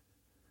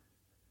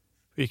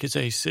 Because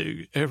I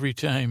say every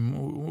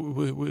time,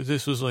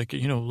 this was like,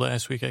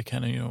 last week I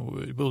kind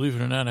of, believe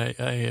it or not,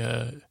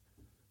 I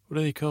what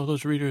do they call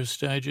those Reader's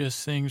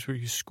Digest things where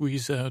you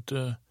squeeze out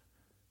a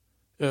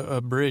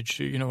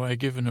bridge? I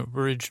give an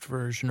abridged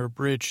version or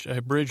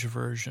abridged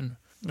version.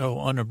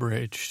 Oh,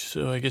 unabridged.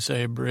 So I guess I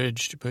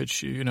abridged, but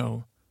she,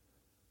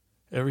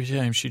 every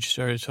time she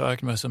started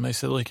talking about something, I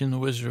said, like in The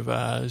Wizard of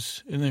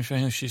Oz. And then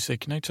finally she said,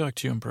 can I talk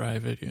to you in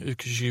private?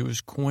 Because she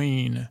was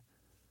queen.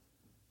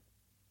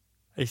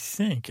 I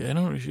think.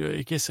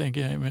 I guess I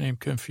get my name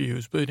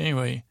confused. But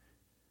anyway,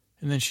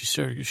 and then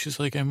she's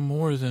like, I'm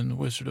more than the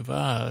Wizard of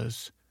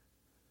Oz.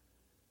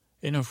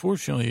 And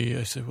unfortunately,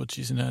 I said, well,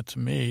 she's not to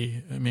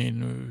me. I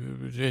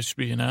mean, just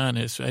being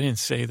honest, I didn't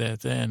say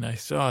that then. I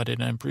thought it,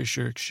 and I'm pretty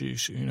sure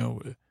she's,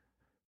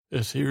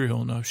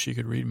 ethereal enough she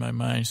could read my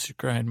mind. She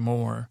cried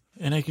more.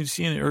 And I can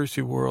see in the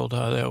earthly world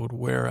how that would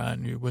wear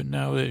on you. But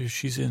now that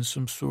she's in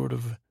some sort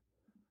of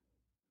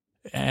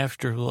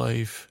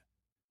afterlife,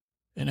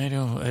 and I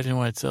didn't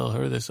want to tell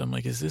her this. I'm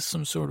like, is this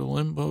some sort of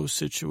limbo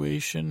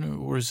situation?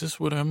 Or is this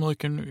what I'm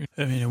looking?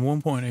 I mean, at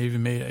one point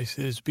I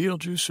said, is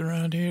Beetlejuice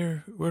around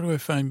here? Where do I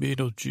find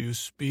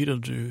Beetlejuice?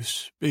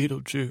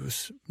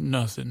 Beetlejuice.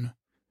 Nothing.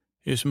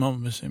 It's mumble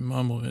missing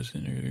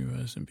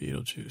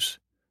Beetlejuice.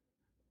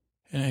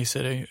 And I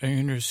said, I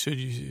understood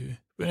you.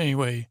 But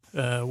anyway,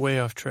 way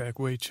off track,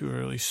 way too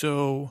early.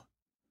 So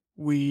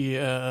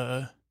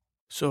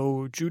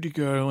So Judy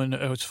Garland,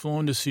 I was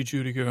flown to see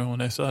Judy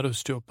Garland. I thought it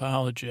was to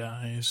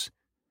apologize.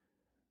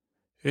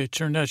 it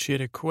turned out she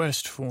had a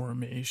quest for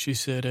me. She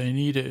said,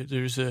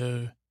 there's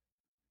a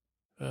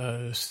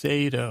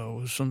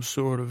Thedo, some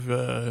sort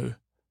of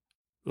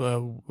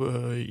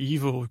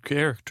evil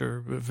character,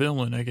 a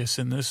villain, I guess,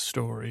 in this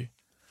story.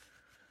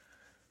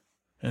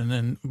 And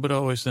then, but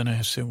always then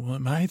I say, well,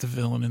 am I the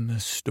villain in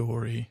this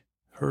story?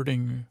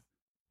 Hurting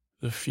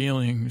the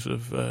feelings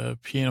of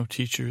piano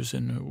teachers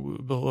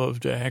and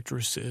beloved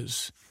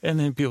actresses. And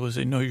then people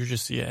say, no, you're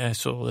just the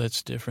asshole.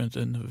 That's different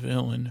than the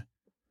villain.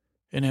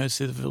 And I would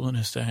say the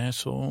villainous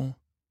asshole.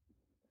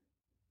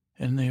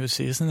 And they would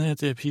say, isn't that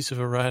the piece of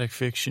erotic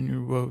fiction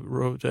you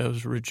wrote that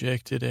was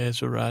rejected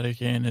as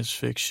erotic and as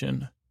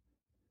fiction?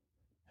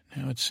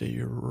 And I would say,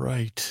 you're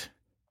right.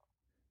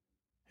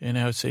 And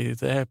I would say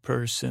that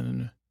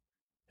person,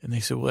 and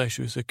they said, well,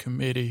 actually, it was a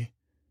committee.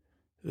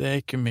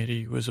 That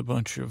committee was a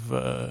bunch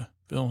of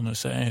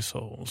villainous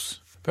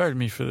assholes. Pardon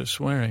me for the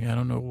swearing. I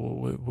don't know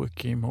what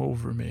came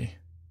over me.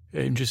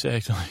 I'm just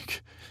acting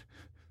like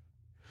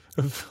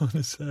a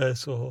villainous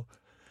asshole.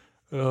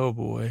 Oh,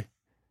 boy.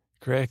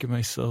 Cracking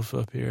myself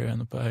up here on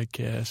the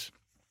podcast.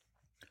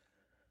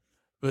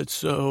 But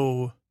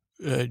so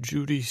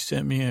Judy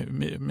sent me,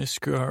 Miss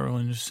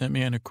Garland sent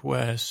me on a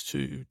quest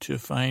to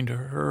find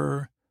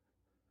her.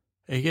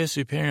 I guess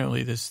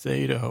apparently this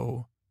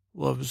Thedo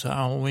loves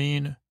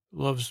Halloween,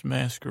 loves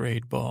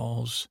masquerade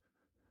balls.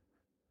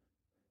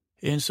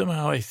 And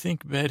somehow I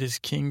think bet his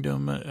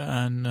kingdom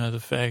on the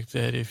fact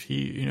that if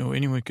he,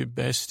 anyone could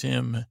best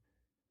him.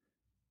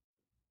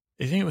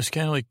 I think it was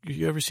kind of like,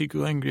 you ever see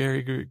Glenn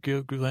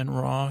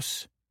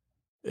Ross?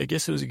 I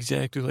guess it was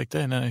exactly like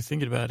that. Now I'm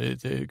thinking about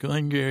it.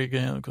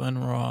 Glenn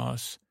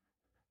Ross,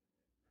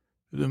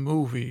 the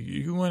movie.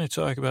 You want to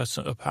talk about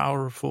a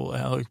powerful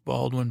Alec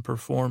Baldwin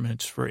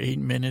performance for 8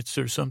 minutes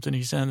or something?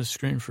 He's on the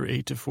screen for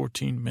 8 to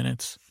 14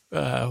 minutes.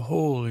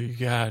 Holy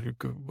God,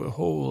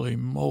 holy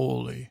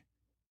moly.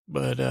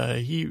 But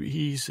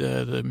he's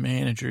the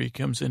manager. He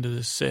comes into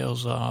the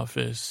sales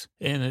office,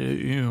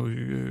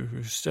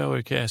 and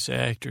stellar cast of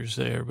actors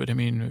there. But I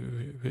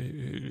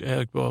mean,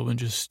 Alec Baldwin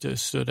just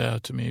stood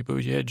out to me.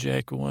 But you had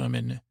Jack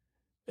Lemmon,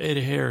 Ed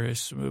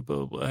Harris.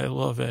 I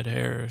love Ed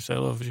Harris. I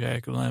love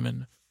Jack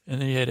Lemmon.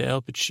 And then you had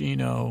Al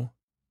Pacino.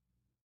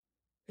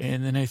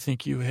 And then I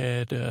think you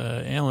had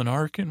Alan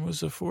Arkin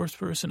was the fourth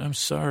person. I'm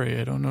sorry,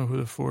 I don't know who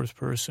the fourth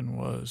person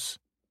was.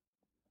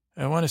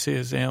 I want to say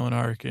it's Alan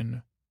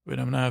Arkin, but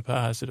I'm not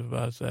positive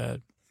about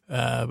that.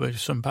 But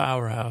some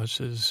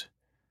powerhouses.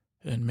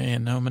 And,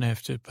 man, now I'm going to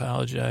have to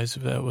apologize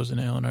if that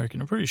wasn't Alan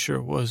Arkin. I'm pretty sure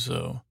it was,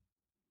 though.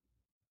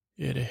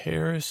 You had a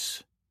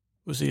Harris,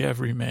 was the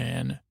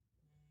everyman.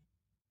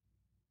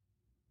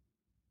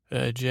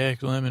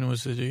 Jack Lemmon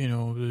was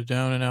the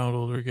down-and-out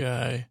older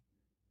guy.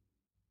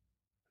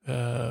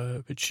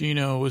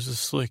 Pacino was the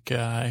slick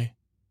guy.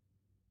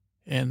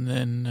 And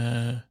then,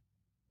 I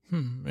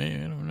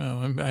don't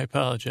know. I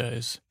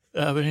apologize.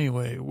 But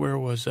anyway, where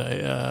was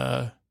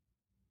I?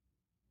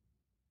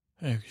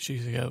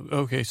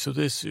 Okay, so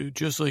this,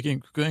 just like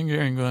in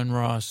Glengarry Glen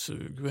Ross,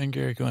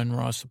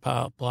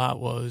 the plot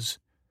was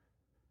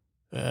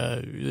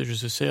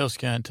there's a sales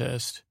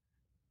contest.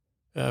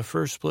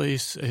 First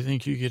place, I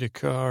think you get a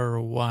car or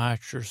a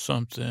watch or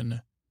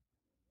something.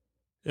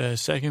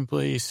 Second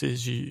place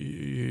is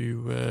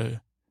you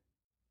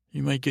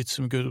might get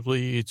some good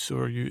leads,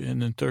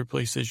 and then third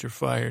place is you're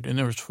fired. And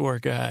there was 4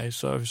 guys,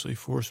 so obviously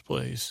fourth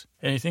place.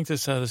 And I think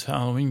that's how this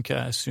Halloween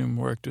costume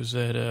worked, was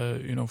that,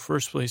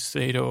 first place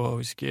Thedo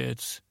always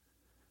gets.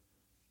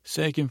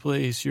 Second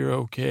place, you're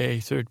okay.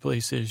 Third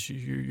place is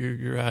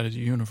you're out of the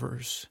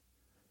universe.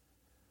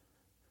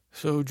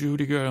 So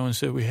Judy Garland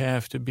said, we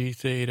have to beat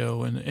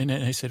Thedo. And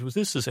I said, well,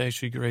 this is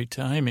actually great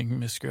timing,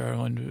 Miss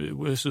Garland.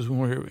 This is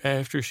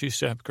after she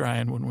stopped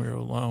crying when we were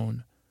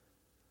alone.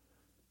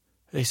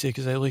 They said,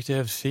 because I like to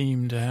have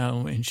themed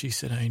Halloween. And she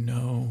said, I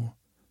know.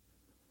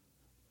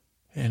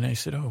 And I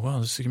said, oh,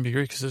 well, this is going to be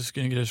great because this is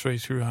going to get us right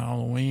through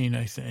Halloween,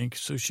 I think.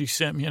 So she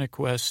sent me on a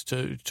quest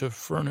to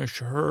furnish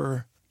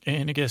her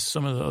and I guess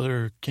some of the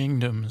other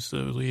kingdoms, the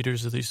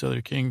leaders of these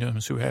other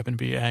kingdoms who happen to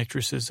be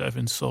actresses I've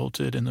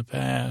insulted in the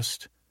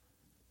past.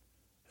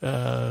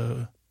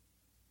 Halloween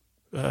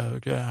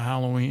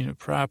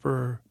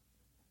proper.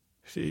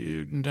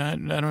 I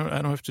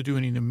don't have to do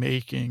any of the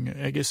making.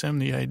 I guess I'm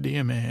the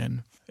idea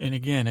man. And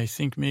again, I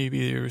think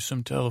maybe there was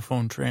some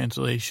telephone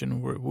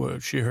translation where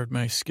what she heard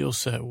my skill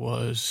set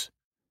was.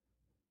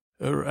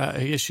 Or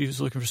I guess she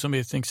was looking for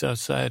somebody that thinks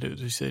outside of it.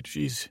 She said,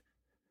 geez,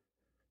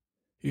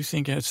 you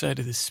think outside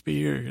of the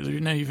sphere.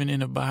 You're not even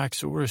in a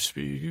box or a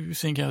sphere. You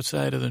think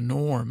outside of the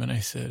norm. And I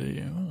said,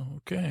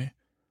 okay.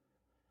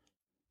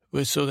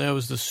 But so that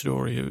was the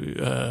story.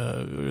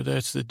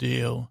 That's the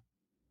deal.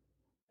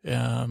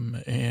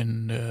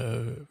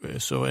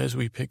 So as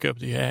we pick up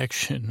the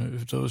action,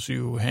 of those of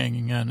you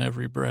hanging on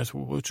every breath,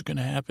 what's going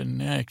to happen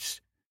next?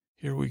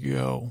 Here we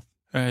go.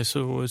 All right,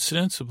 so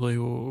ostensibly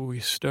we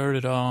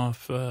start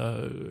off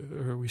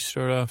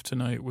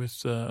tonight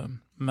with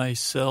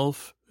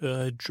myself,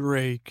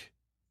 Drake,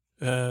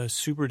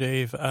 Super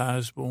Dave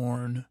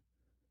Osborne,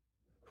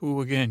 who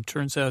again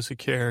turns out is a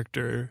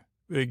character.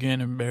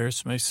 again,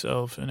 embarrass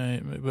myself,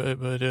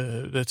 but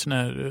that's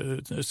not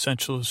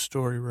essential to the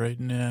story right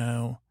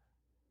now.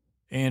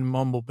 And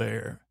Mumble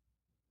Bear,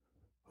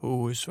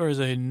 who, as far as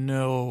I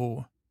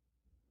know,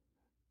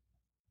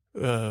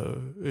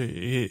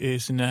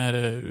 is not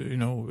a,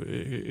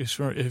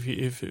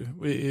 if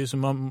is a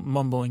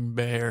mumbling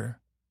bear,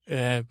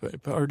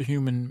 part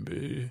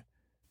human,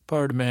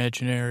 part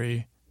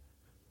imaginary,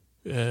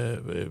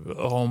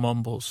 all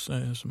mumbles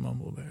as a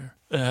mumble bear.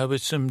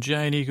 But some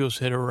giant eagles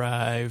had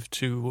arrived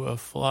to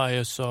fly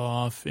us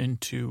off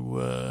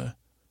into,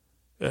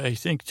 I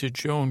think, to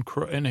Joan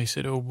Crawford, and I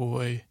said, oh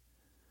boy.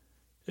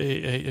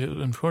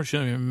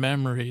 Unfortunately, my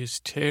memory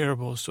is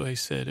terrible. So I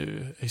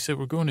said,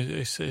 we're going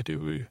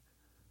to,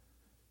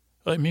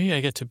 like me,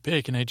 I got to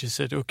pick, and I just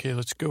said, okay,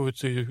 let's go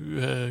with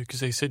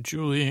because I said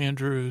Julie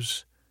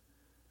Andrews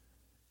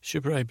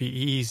should probably be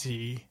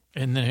easy.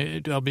 And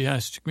then I'll be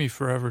honest, it took me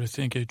forever to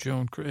think of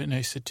Joan. And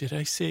I said, did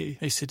I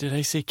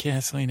say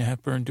Kathleen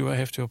Hepburn? Do I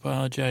have to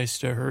apologize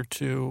to her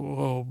too?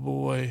 Oh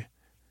boy.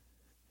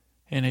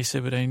 And I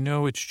said, but I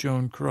know it's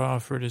Joan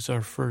Crawford as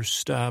our first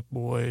stop,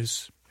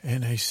 boys.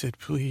 And I said,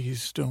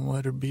 please don't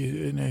let her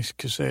be,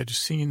 because I had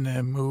seen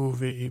that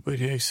movie.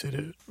 But I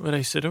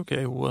said,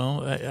 okay,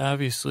 well,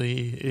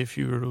 obviously, if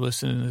you were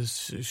listening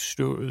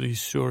to these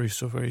stories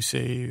so far, you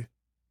say,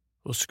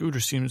 well,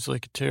 Scooter seems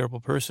like a terrible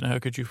person. How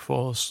could you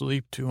fall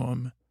asleep to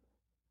him?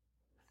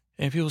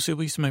 And people say, at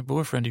least my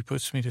boyfriend, he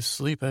puts me to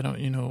sleep. I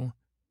don't,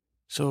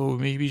 So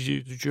maybe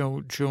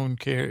Joan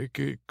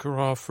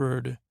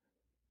Crawford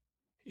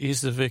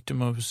is the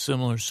victim of a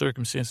similar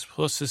circumstance.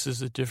 Plus, this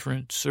is a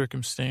different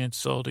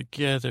circumstance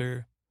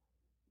altogether.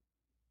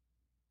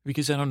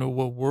 Because I don't know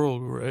what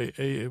world we're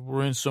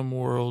in. Some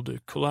world, a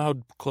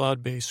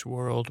cloud-based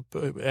world,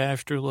 but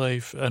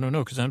afterlife. I don't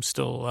know, because I'm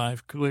still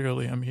alive.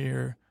 Clearly, I'm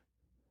here.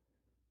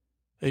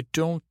 I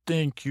don't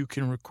think you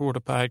can record a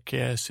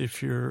podcast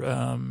if you're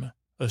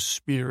a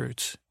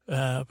spirit.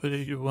 But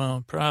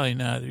probably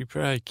not. You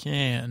probably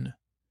can.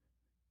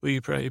 Well,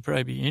 it'd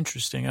probably be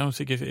interesting. I don't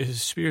think if a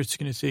spirit's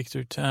going to take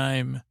their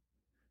time,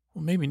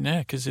 well, maybe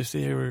not, because if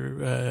they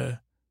were,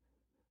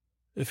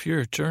 if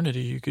you're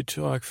eternity, you could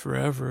talk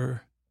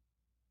forever.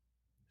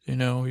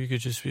 You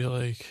could just be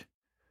like,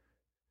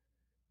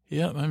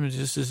 yeah,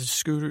 this is a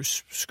scooter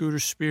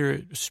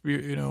spirit,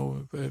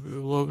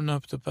 loading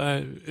up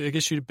I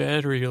guess your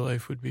battery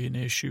life would be an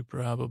issue,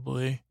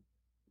 probably.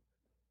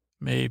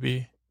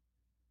 Maybe.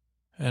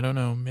 I don't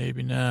know,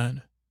 maybe not.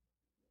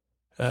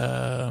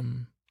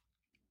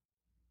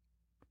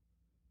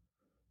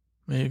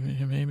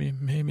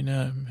 Maybe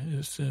not.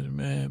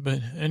 But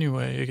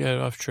anyway, I got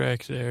off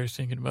track there,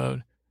 thinking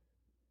about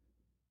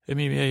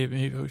maybe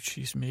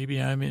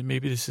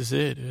this is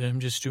it.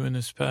 I'm just doing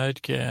this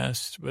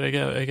podcast, but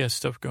I got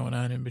stuff going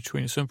on in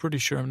between, so I'm pretty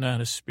sure I'm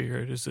not a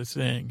spirit is the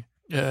thing.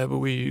 But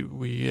we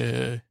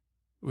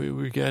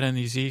got on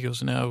these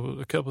eagles. Now,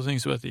 a couple of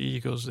things about the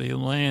eagles. They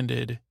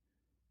landed,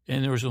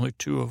 and there was only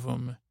two of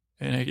them,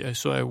 and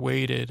so I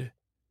waited.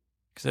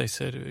 Because I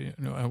said,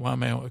 I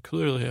want my own.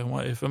 Clearly,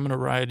 if I'm going to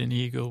ride an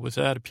eagle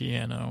without a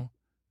piano,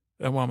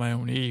 I want my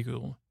own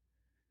eagle.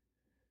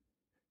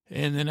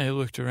 And then I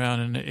looked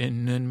around,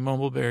 and then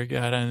Mumble Bear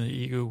got on the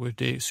eagle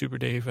with Super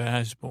Dave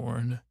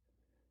Osborne.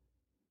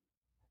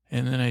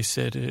 And then I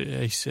said,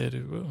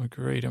 well,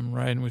 great, I'm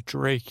riding with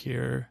Drake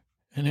here.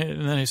 And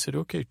then I said,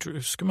 okay,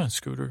 come on,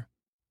 Scooter.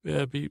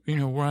 We're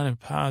on a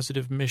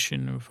positive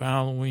mission of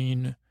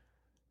Halloween.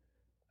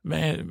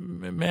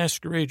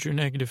 Masquerade your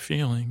negative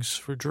feelings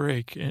for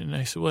Drake. And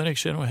I said, well,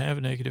 actually, I don't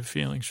have negative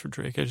feelings for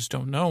Drake. I just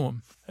don't know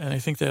him. And I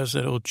think that was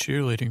that old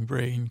cheerleading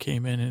brain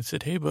came in and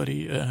said, hey,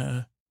 buddy,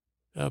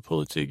 I'll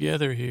pull it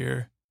together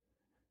here.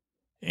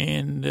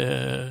 And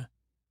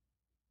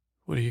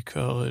what do you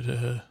call it?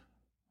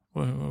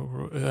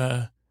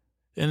 And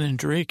then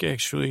Drake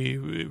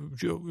actually,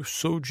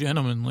 so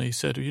gentlemanly,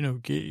 said,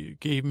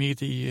 gave me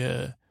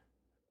the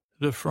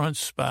front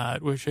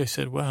spot, which I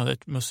said, wow,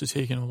 that must have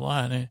taken a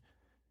lot.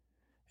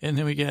 And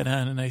then we got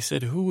on, and I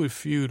said, who would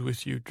feud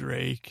with you,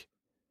 Drake?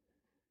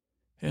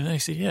 And I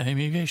said, yeah,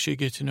 maybe I should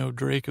get to know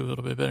Drake a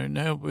little bit better.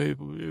 Now, we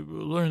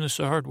learn this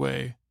the hard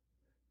way.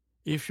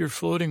 If you're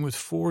floating with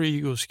 4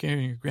 eagles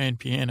carrying a grand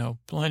piano,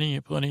 plenty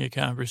of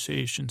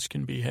conversations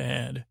can be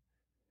had.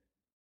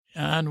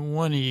 On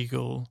one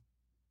eagle,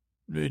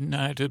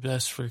 not the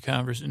best for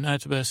conversation,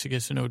 not the best to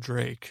get to know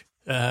Drake,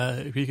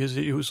 because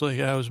it was like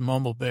I was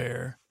Mumble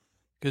Bear.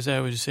 Because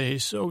I would say,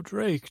 so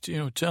Drake,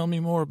 tell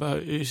me more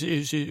about, is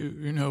it,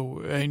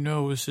 I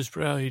know this is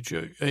probably,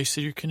 I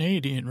said, you're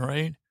Canadian,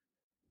 right?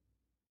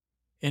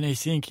 And I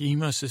think he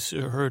must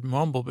have heard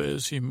Mumble Bear.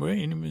 He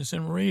was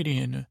in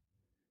Radian.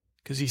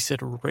 Because he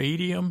said,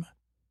 radium?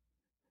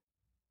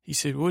 He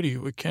said, what are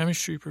you, a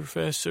chemistry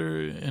professor?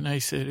 And I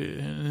said,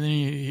 and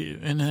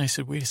then I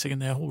said, wait a second,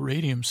 that whole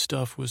radium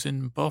stuff was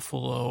in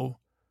Buffalo.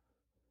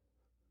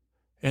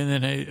 And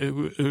then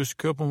there was a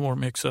couple more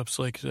mix-ups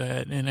like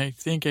that. And I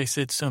think I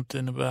said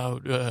something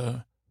about,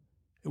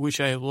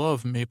 which I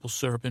love, maple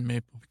syrup and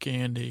maple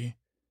candy.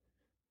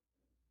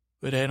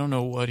 But I don't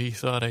know what he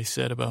thought I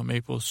said about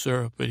maple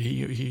syrup, but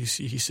he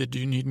said, do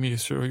you need me to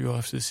throw you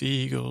off this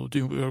eagle? Is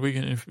it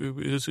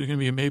going to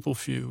be a maple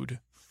feud?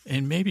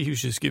 And maybe he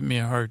was just giving me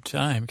a hard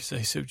time because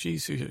I said,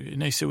 geez,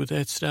 and I said, would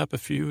that stop a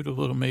feud, a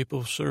little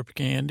maple syrup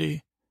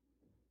candy?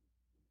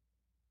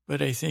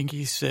 But I think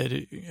he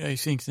said, I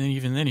think then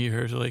even then he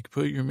heard, like,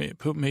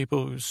 put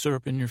maple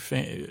syrup in your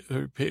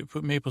or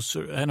put maple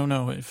syrup, I don't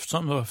know,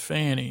 something about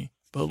fanny.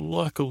 But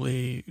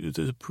luckily,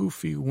 the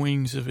poofy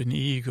wings of an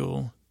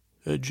eagle,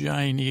 a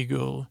giant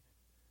eagle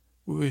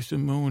with the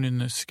moon in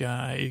the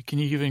sky, it can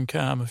even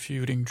calm a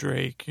feuding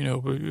Drake, you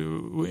know,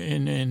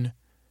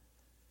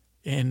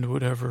 and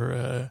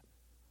whatever,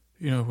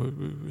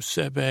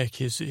 set back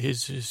his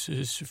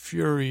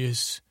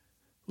furious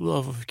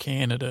love of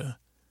Canada.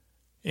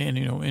 And,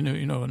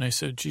 and I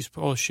said, geez,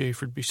 Paul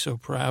Schaefer would be so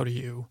proud of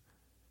you.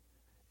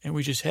 And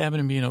we just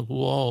happened to be in a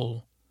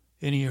lull,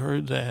 and he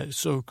heard that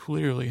so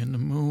clearly, and the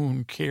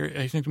moon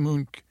I think it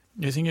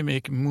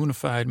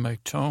moonified my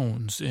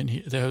tones,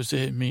 and that was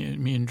it,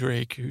 me and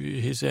Drake,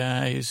 his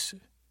eyes,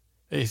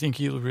 I think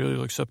he really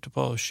looks up to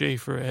Paul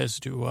Schaefer, as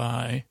do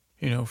I.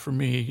 For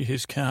me,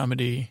 his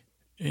comedy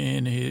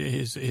and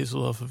his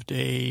love of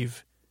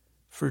Dave.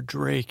 For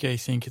Drake, I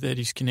think that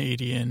he's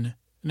Canadian.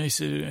 And I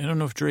said, I don't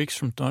know if Drake's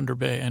from Thunder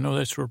Bay. I know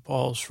that's where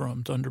Paul's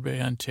from, Thunder Bay,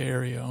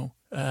 Ontario.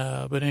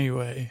 But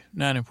anyway,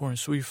 not important.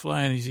 So we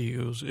fly in these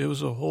eagles. It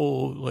was a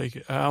whole,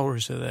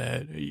 hours of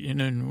that. And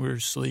then we were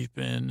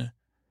sleeping.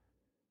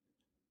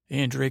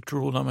 And Drake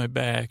drooled on my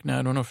back. Now,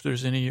 I don't know if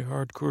there's any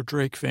hardcore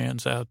Drake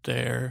fans out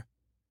there.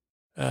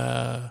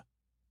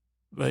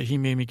 But he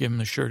made me give him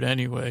the shirt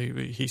anyway.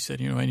 But he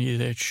said, I needed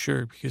that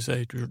shirt because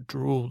I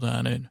drooled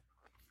on it.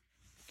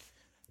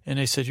 And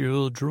I said, you're a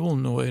little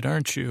drool-noid,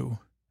 aren't you?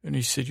 And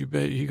he said, you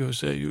bet. He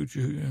goes,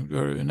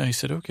 and I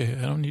said, okay,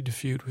 I don't need to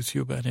feud with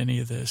you about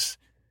any of this.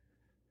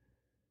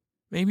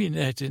 Maybe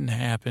that didn't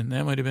happen.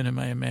 That might have been in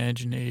my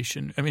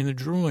imagination. I mean, the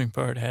drooling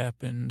part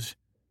happened,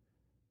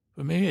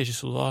 but maybe I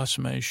just lost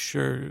my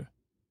shirt.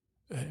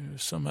 I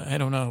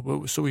don't know.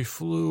 But so we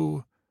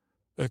flew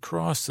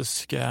across the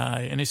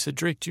sky, and I said,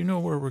 Drake, do you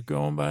know where we're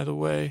going, by the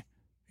way?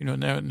 Now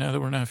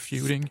that we're not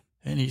feuding.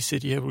 And he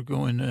said, yeah, we're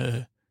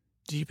going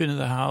deep into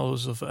the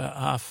hollows of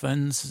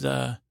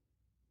Offensa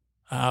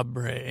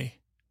Abre.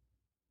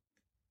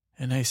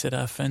 And I said,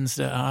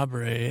 Offensa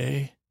Abre,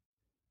 eh?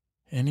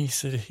 And he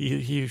said,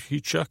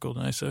 he chuckled.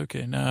 And I said,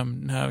 okay, now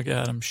I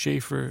got him.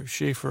 Schaefer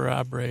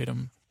Abra'd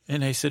him.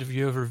 And I said, have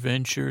you ever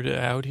ventured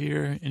out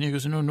here? And he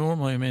goes, no,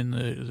 normally I'm in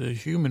the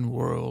human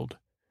world.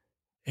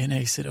 And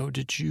I said, oh,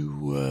 did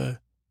you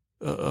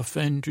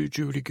offend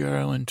Judy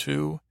Garland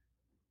too?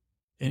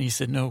 And he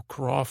said, no,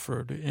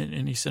 Crawford.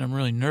 And he said, I'm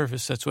really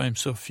nervous. That's why I'm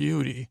so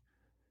feudy.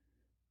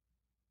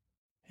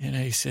 And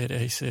I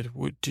said,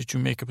 what, did you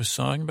make up a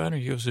song about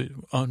it? He goes,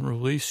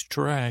 unreleased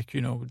track,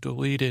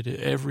 deleted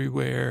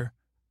everywhere.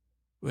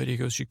 But he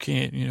goes, you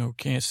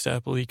can't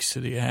stop leaks to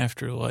the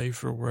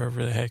afterlife or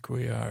wherever the heck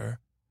we are.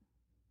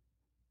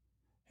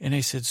 And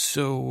I said,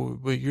 so,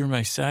 but you're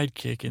my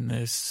sidekick in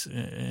this.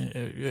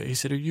 He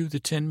said, are you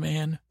the Tin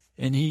Man?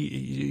 And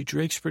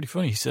Drake's pretty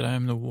funny. He said,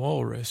 I'm the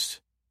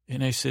walrus.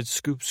 And I said,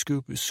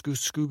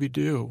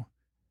 Scooby-Doo.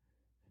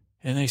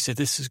 And they said,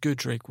 this is good,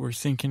 Drake. We're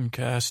thinking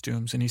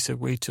costumes. And he said,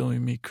 wait till we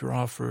meet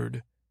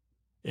Crawford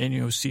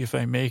and, see if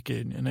I make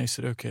it. And I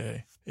said,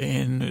 okay.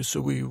 And so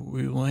we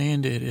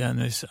landed on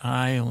this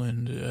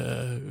island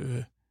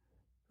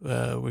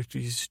with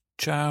these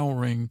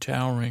towering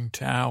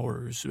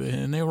towers.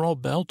 And they were all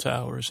bell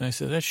towers. And I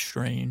said, that's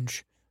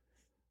strange.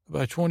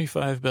 About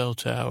 25 bell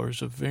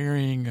towers of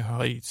varying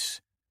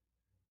heights.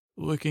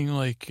 Looking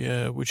like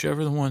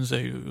whichever the ones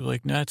they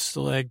like, not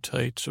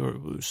stalactites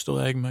or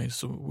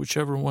stalagmites,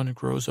 whichever one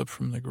grows up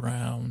from the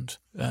ground,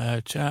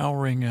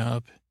 towering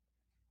up,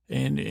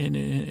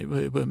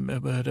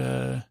 but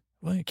well,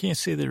 I can't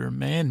say they were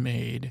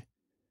man-made,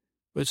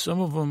 but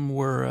some of them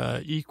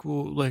were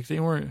equal. Like they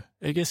weren't.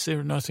 I guess they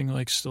were nothing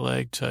like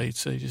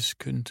stalactites. I just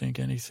couldn't think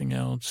anything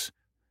else.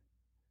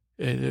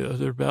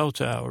 They're bell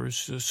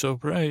towers, so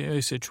probably I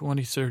said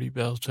 20, 30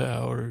 bell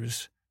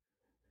towers.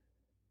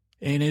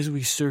 And as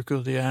we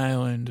circled the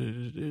island,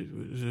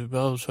 the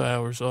bell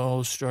towers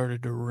all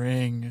started to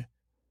ring.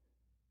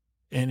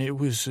 And it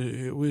was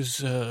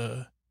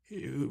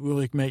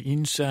like my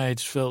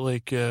insides felt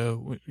like,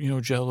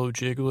 Jell-O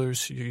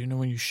jigglers.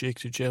 When you shake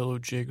the Jell-O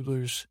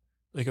jigglers,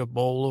 like a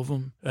bowl of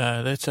them.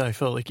 That's how I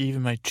felt like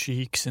even my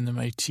cheeks and then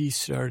my teeth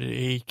started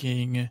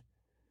aching.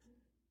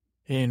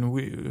 And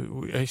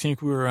I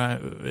think we were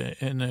on,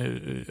 and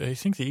I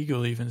think the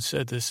Eagle even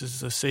said this is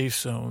the safe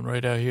zone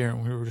right out here.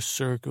 And we were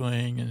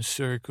circling and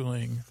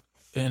circling.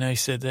 And I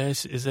said,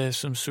 is that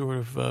some sort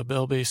of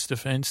bell-based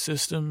defense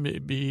system?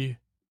 BD.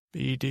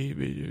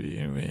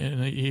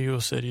 And the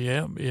Eagle said,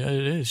 yeah,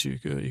 it is. He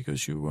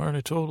goes, you aren't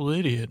a total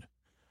idiot.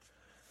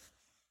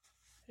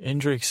 And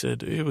Drake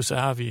said, it was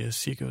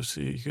obvious. He goes,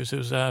 it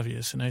was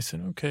obvious. And I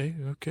said,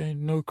 okay.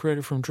 No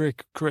credit from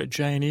Drake.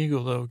 Giant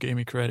Eagle, though, gave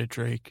me credit,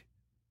 Drake.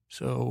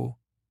 So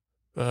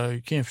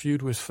you can't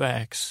feud with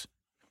facts.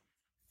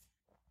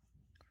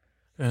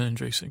 And then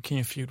Drake said,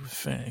 can't feud with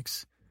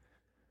facts.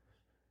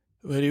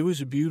 But it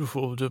was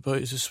beautiful,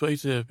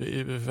 despite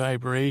the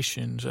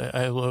vibrations.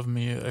 I love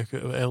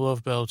I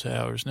love bell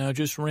towers. Now,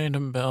 just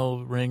random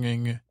bell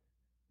ringing,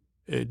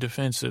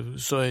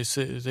 defensive. So I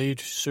said they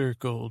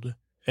circled,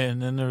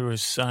 and then there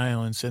was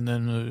silence, and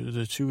then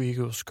the two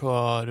eagles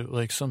cawed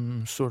like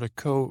some sort of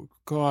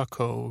caw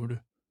code.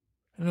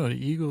 I don't know,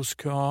 the eagles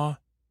caw,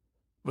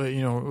 but a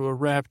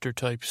raptor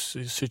type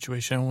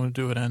situation. I don't want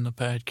to do it on the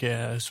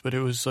podcast, but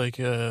it was like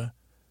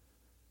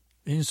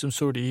in some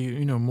sort of,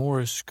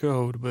 Morse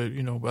code, but,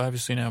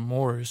 obviously not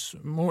Morse.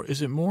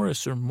 Is it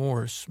Morris or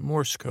Morse?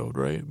 Morse code,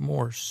 right?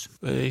 Morse.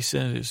 But they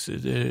said it's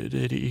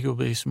the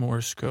eagle-based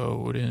Morse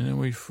code, and then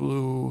we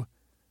flew.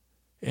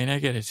 And I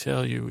got to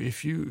tell you,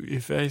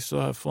 if I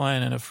saw it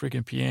flying on a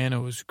freaking piano,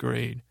 it was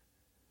great.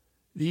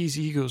 These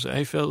eagles,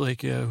 I felt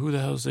like, who the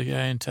hell's the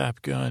guy in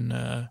Top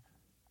Gun?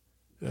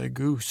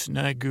 Goose,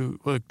 not Goose.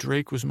 Look,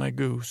 Drake was my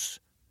goose.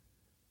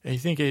 I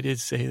think I did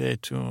say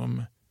that to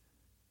him.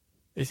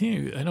 I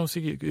don't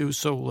think it was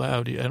so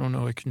loud. I don't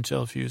know. I couldn't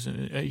tell if he was.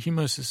 He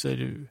must have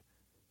said,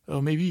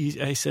 maybe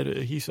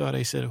he thought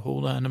I said,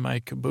 hold on to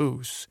my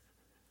caboose,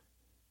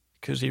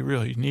 because he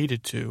really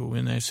needed to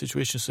in that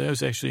situation. So that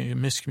was actually a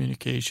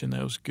miscommunication.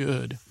 That was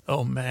good.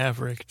 Oh,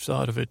 Maverick,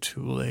 thought of it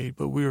too late.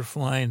 But we were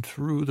flying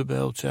through the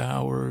bell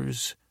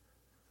towers.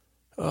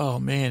 Oh,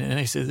 man. And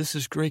I said, this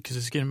is great because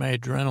it's getting my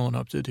adrenaline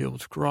up to deal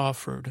with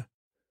Crawford.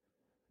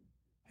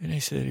 And I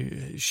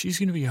said, she's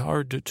going to be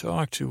hard to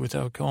talk to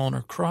without calling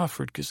her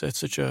Crawford, because that's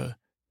such a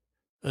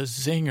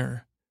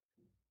zinger.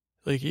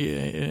 Like,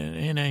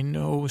 and I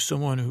know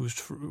someone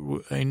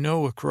I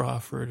know a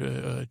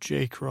Crawford,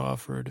 Jay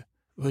Crawford,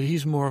 but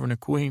he's more of an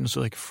acquaintance.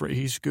 Like,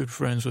 he's good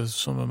friends with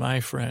some of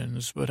my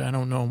friends, but I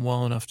don't know him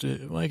well enough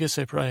I guess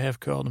I probably have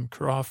called him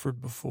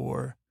Crawford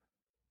before.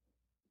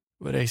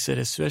 But I said,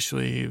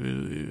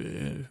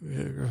 especially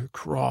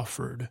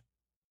Crawford.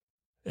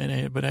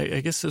 But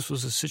I guess this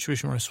was a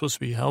situation where I was supposed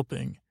to be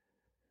helping.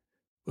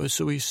 But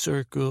so we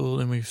circled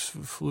and we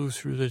flew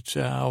through the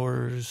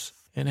towers.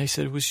 And I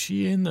said, was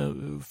she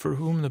for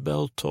whom the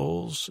bell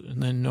tolls?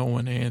 And then no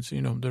one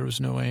answered. There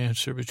was no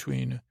answer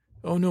between.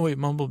 Oh, no, wait,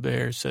 Mumble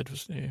Bear said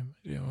his name.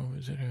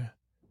 Was it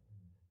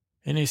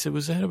and he said,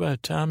 was that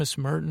about Thomas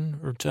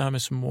Merton or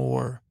Thomas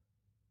More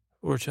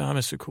or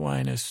Thomas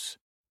Aquinas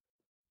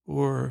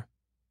or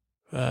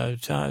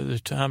the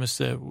Thomas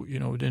that,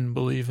 didn't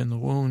believe in the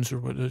wounds, or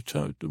what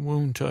the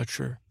wound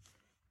toucher.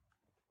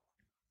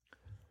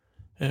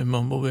 And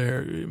Mumble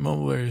Bear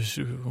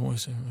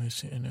wasn't,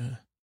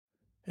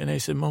 and I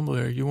said, Mumble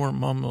Bear, you weren't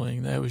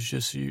mumbling. That was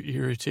just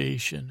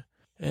irritation.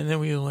 And then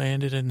we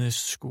landed in this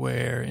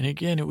square. And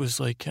again, it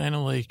was kind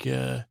of like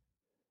a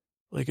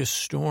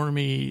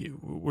stormy,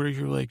 where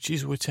you're like,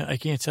 geez, I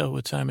can't tell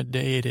what time of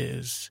day it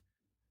is.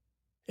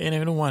 And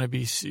I don't want to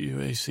be,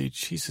 I say,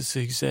 Jesus,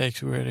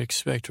 exactly where I'd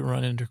expect to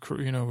run into,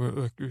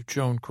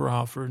 Joan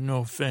Crawford,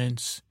 no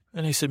offense.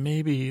 And I said,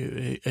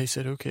 maybe, I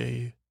said,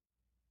 okay.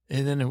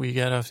 And then we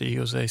got off the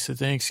Eagles. I said,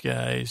 thanks,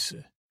 guys.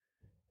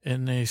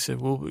 And they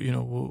said, well,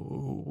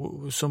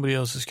 somebody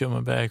else is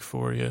coming back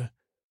for you.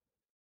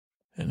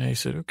 And I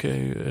said,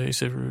 okay. I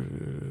said,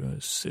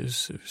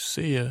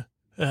 see ya.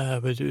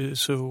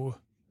 So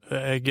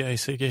I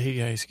said, hey,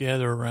 guys,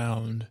 gather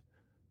around.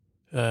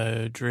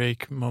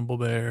 Drake, Mumble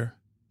Bear,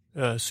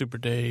 Super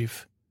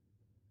Dave.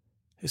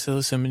 I said,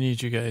 listen, I'm going to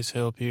need you guys'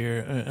 help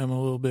here. I'm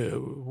a little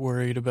bit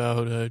worried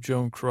about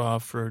Joan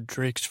Crawford.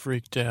 Drake's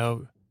freaked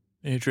out.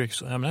 Hey,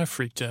 I'm not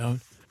freaked out.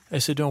 I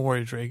said, don't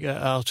worry, Drake.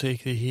 I'll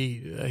take the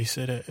heat. I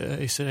said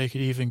I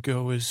could even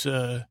go as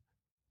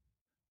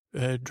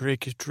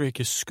Drake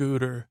is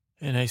Scooter.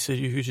 And I said,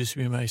 you could just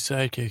be my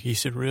sidekick. He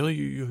said, really?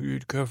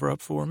 You'd cover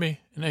up for me?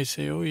 And I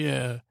say, oh,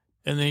 yeah.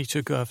 And then he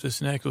took off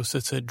this necklace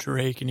that said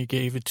Drake, and he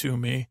gave it to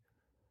me.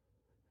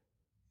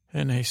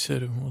 And I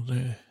said,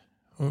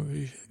 well,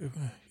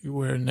 you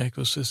wear a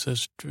necklace that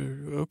says,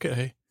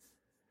 okay.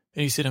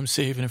 And he said, I'm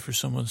saving it for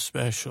someone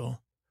special.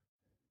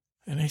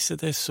 And I said,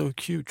 that's so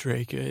cute,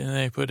 Drake. And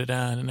I put it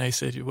on, and I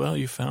said, well,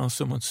 you found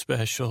someone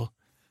special.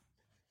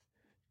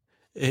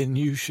 And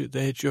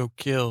that joke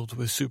killed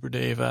with Super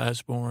Dave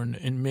Osborne.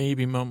 And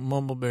maybe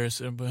Mumble Bear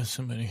said, but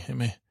Super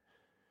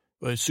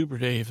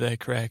Dave, that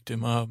cracked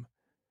him up.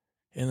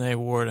 And I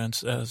wore it on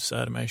the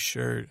side of my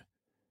shirt.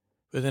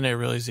 But then I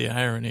realized the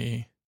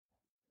irony.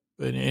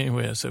 But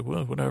anyway, I said,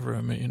 well, whatever.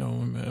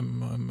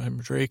 I'm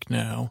Drake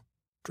now.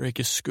 Drake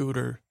is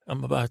Scooter.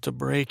 I'm about to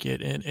break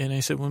it. And I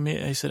said, I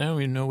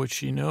don't even know what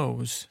she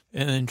knows.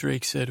 And then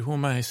Drake said, who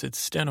am I? I said,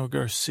 Steno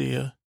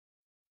Garcia,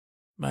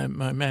 my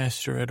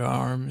master at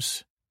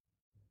arms,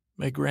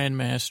 my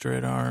grandmaster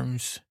at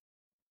arms,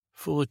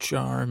 full of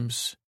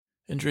charms.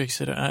 And Drake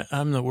said,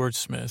 I'm the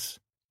wordsmith.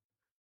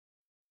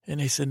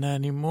 And I said, not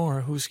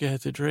anymore. Who's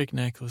got the Drake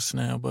necklace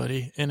now,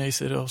 buddy? And I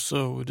said, oh,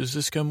 so does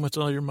this come with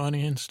all your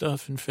money and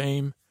stuff and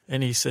fame?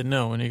 And he said,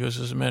 no. And he goes,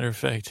 as a matter of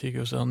fact,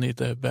 I'll need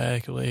that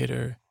back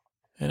later.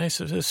 And I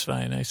said, that's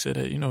fine. I said,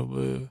 ain't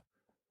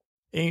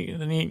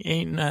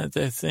not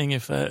that thing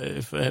if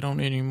I don't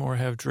anymore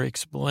have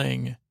Drake's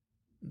bling.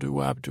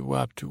 doo-wop,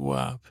 doo-wop,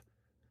 doo-wop.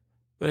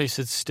 But I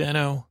said,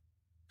 Steno,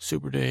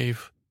 Super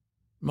Dave,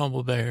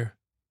 Mumble Bear,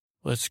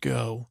 let's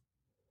go.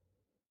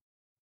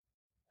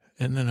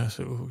 And then I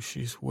said, oh,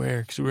 she's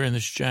where? Because we're in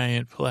this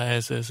giant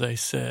plaza, as I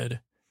said.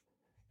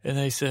 And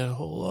they said,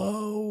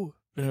 hello.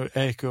 And it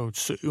echoed,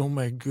 so, oh,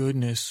 my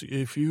goodness.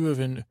 If you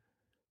haven't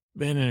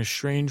been in a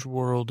strange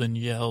world and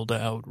yelled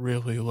out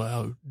really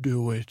loud,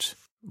 do it.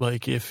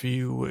 Like if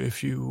you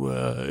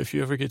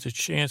ever get the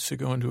chance to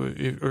go into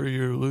it, or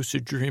you're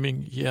lucid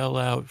dreaming, yell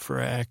out for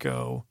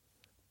echo.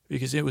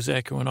 Because it was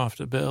echoing off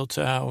the bell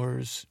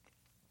towers.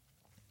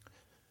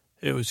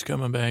 It was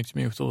coming back to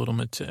me with a little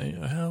hello,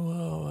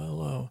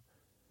 hello.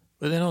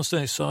 But then all of a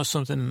sudden I saw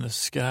something in the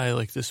sky,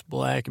 like this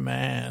black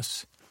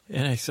mass.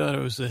 And I thought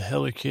it was the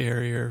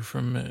helicarrier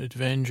from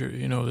Avenger,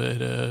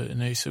 and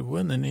they said,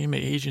 what in the name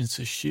of Agents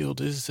of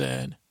S.H.I.E.L.D. is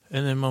that?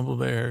 And then Mumble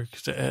Bear,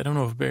 because I don't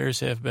know if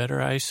bears have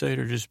better eyesight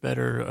or just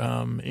better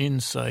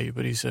insight,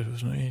 but he said,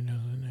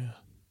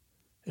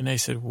 and I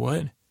said,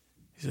 what?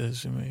 He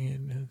says,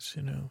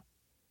 and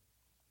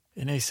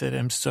I said,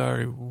 I'm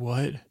sorry,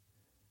 what? I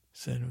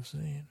said,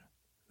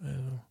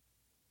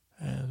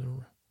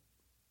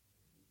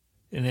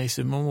 and they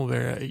said, Mumble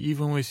Bear,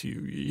 even with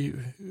you,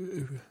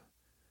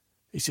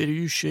 he said, are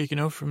you shaking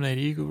up from that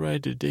eagle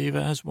ride to Dave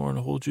Osborne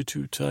to hold you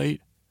too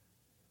tight?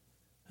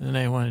 And then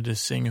I wanted to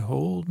sing,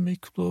 hold me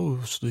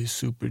closely,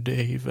 Super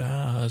Dave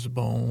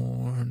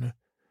Osborne.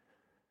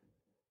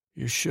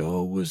 Your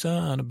show was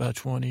on about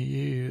 20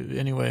 years.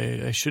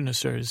 Anyway, I shouldn't have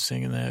started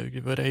singing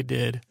that, but I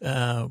did.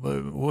 But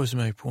what was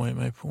my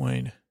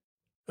point?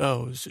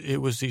 Oh,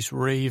 it was these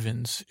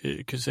ravens,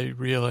 because I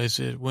realized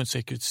it once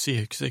I could see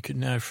it, because I could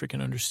not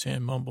freaking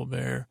understand Mumble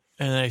Bear.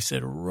 And I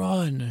said,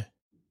 run.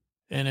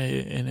 And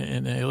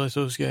I let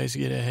those guys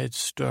get a head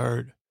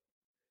start.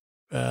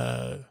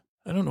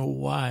 I don't know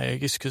why. I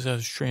guess because I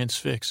was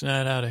transfixed,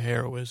 not out of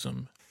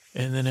heroism.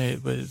 And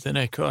then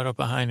I caught up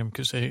behind him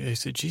because I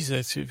said, geez,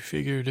 I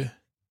figured.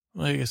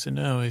 Like I said,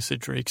 no. I said,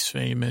 Drake's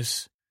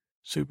famous,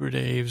 Super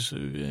Dave's.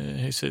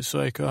 And I said,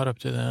 so I caught up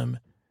to them.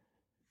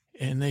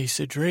 And they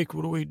said, Drake,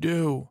 what do we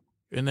do?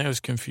 And that was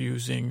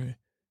confusing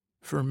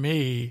for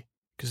me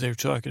because they were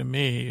talking to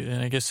me.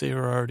 And I guess they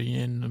were already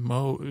in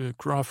the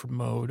Crawford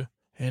mode.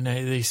 And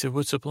they said,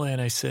 what's the plan?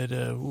 I said,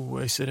 I'm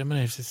going to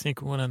have to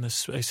think of one on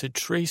this. I said,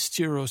 Trace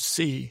Tiro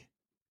C.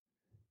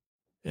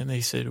 And they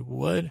said,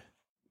 what?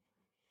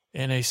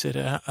 And I said,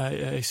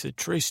 I said,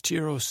 Trace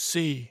Tiro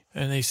C.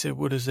 And they said,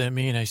 what does that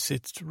mean? I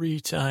said,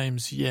 3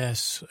 times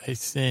yes, I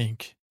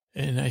think.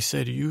 And I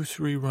said, you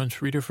 3 run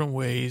 3 different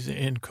ways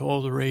and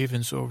call the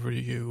ravens over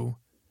to you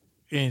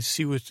and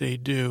see what they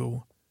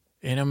do.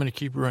 And I'm going to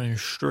keep running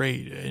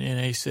straight. And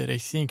I said, I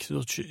think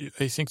they're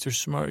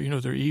smart.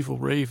 They're evil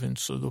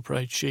ravens, so they'll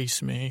probably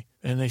chase me.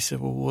 And they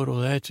said, well, what'll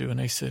that do? And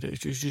I said,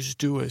 just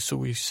do it. So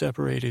we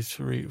separated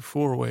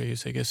 4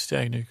 ways, I guess,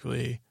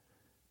 technically.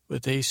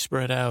 But they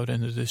spread out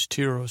into this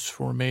Tyros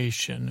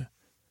formation,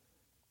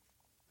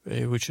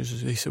 which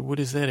is, they said, what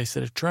is that? I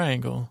said, a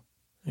triangle.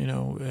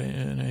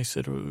 And I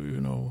said,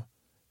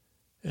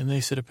 and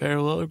they said a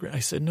parallelogram. I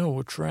said, no,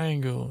 a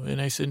triangle.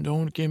 And I said,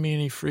 don't give me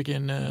any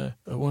friggin'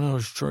 one of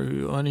those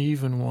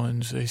uneven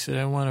ones. I said,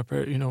 I want a,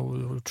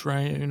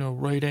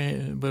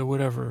 right, but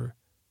whatever.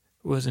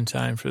 It wasn't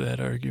time for that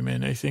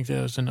argument. I think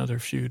that was another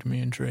feud, me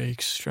and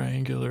Drake's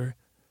triangular.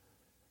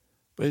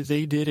 But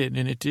they did it,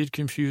 and it did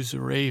confuse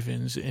the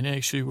ravens, and it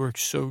actually worked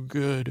so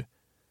good.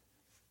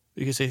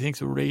 Because I think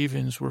the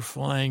ravens were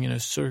flying in a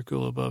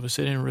circle above us.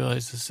 I didn't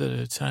realize this at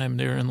the time.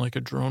 They were in like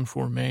a drone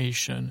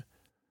formation.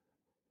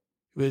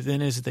 But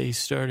then as they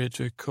started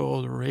to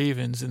call the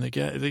ravens, and the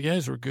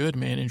guys were good,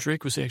 man. And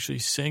Drake was actually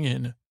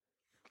singing.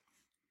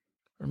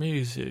 Or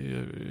maybe,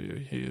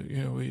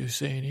 he was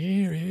saying,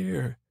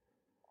 here.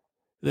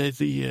 That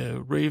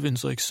the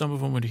ravens, like some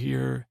of them would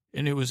hear,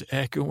 and it was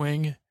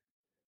echoing,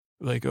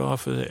 like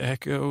off of the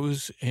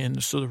echoes.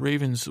 And so the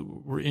ravens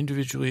were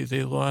individually,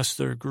 they lost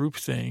their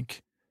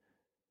groupthink.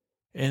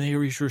 And they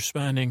were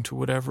responding to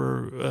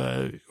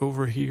whatever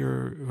over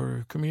here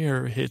or come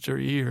here hit their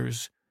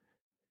ears.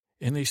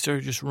 And they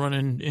started just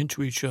running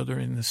into each other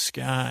in the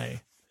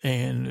sky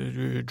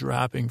and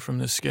dropping from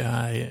the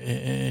sky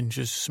and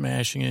just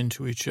smashing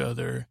into each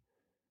other.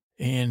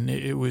 And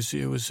it was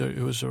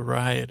a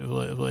riot.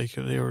 Like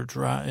they were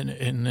dropping.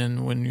 And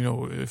then when,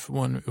 if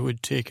one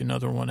would take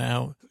another one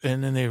out,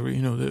 and then they were,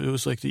 it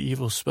was like the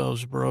evil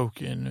spells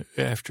broken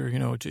after,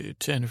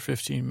 10 or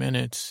 15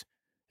 minutes.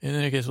 And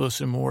then I guess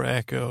listen to more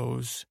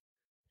echoes.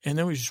 And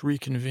then we just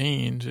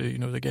reconvened.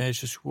 The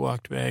guys just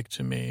walked back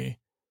to me.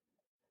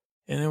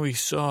 And then we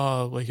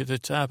saw, like, at the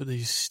top of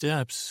these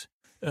steps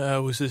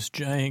was this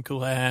giant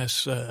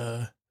glass,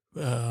 like,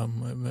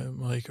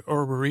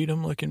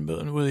 arboretum-looking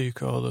building. What do you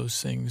call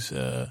those things?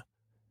 A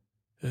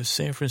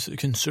San Francisco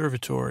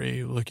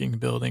conservatory-looking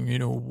building,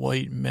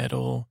 white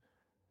metal,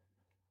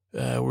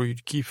 where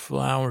you'd keep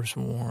flowers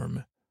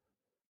warm.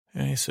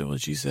 And I said, well,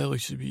 geez, that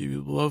looks to be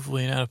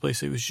lovely and out of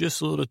place. It was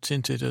just a little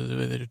tinted of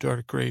the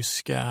dark gray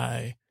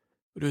sky,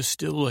 but it was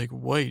still like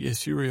white,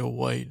 ethereal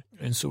white.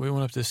 And so we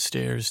went up the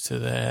stairs to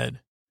that.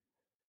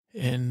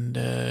 And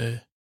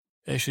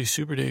actually,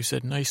 Super Dave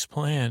said, nice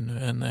plan.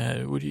 And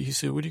he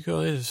said, what do you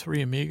call it? The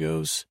Three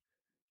Amigos?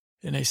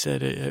 And I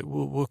said,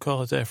 we'll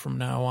call it that from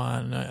now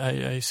on.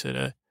 I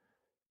said,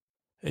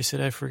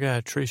 I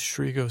forgot. Trace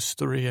Trigos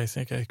 3, I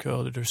think I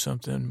called it or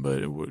something,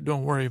 but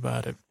don't worry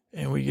about it.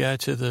 And we got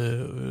to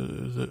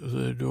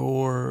the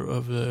door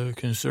of the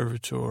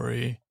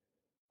conservatory.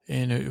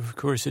 And of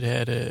course, it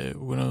had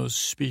one of those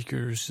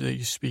speakers that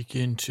you speak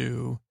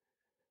into,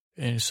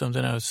 and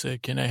something else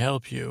said, "Can I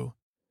help you?"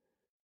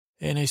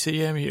 And I said,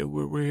 "Yeah,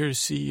 we're here to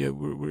see."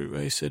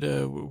 I said,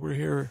 "We're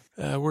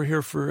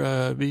here for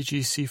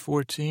BGC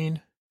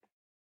 14."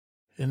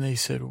 And they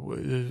said,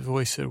 the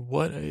voice said,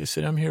 "What?" I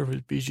said, "I'm here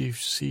with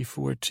BGC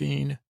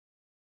 14."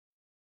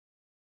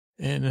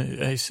 And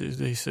they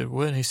said,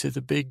 "What?" And I said,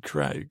 "The big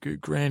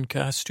grand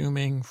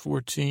costuming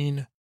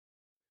 14."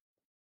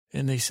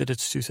 And they said,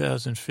 "It's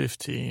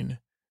 2015.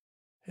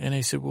 And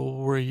I said, "Well,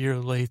 we're a year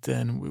late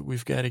then.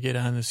 We've got to get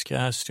on this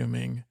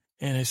costuming."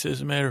 And I said,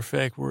 "As a matter of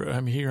fact,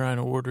 I'm here on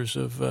orders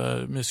of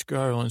Miss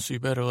Garland, so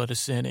you better let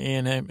us in.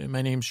 And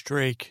my name's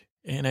Drake,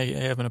 and I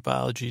have an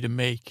apology to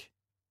make.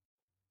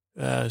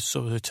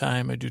 So the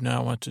time I do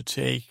not want to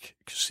take.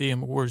 See,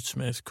 I'm a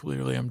wordsmith.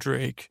 Clearly, I'm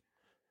Drake.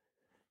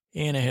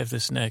 And I have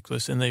this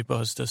necklace." And they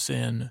buzzed us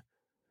in.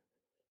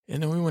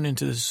 And then we went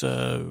into this,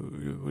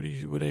 what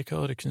do they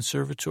call it, a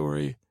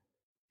conservatory?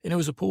 And it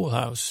was a pool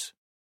house.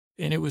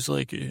 And it was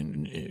like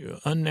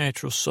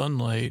unnatural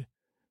sunlight.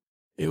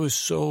 It was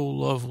so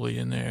lovely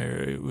in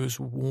there. It was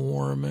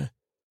warm.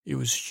 It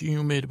was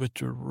humid, but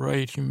the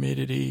right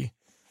humidity.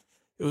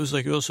 It was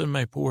like all of a sudden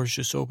my pores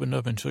just opened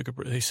up and took a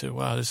breath. They said,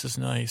 "Wow, this is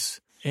nice."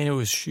 And it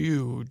was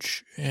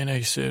huge. And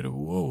I said,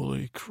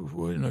 "Whoa,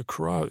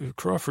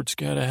 Crawford's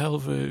got a hell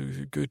of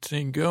a good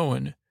thing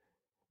going."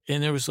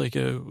 And there was like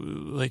a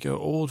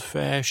old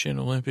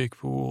fashioned Olympic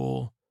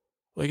pool.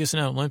 Well, I guess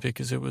not Olympic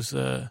because it was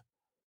I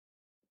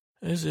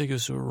think it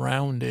was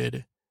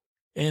rounded.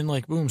 And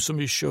like, boom,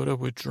 somebody showed up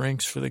with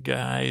drinks for the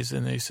guys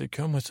and they said,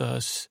 "Come with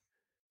us."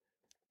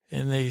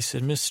 And they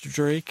said, "Mr.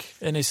 Drake."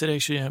 And I said,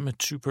 "Actually, I'm a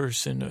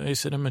two-person." I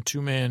said, "I'm a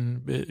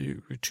two-man,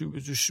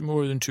 there's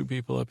more than two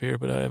people up here,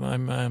 but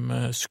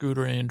I'm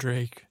Scooter and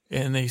Drake."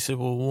 And they said,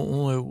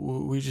 "Well,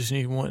 we just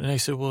need one." And I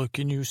said, "Well,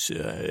 can you,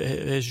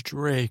 as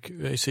Drake,"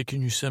 I said,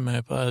 "can you send my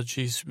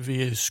apologies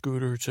via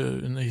Scooter to,"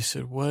 and they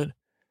said, "What?"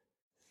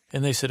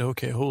 And they said,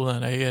 "Okay, hold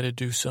on, I got to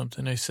do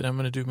something." I said, "I'm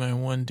going to do my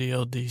one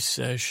DLD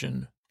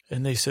session."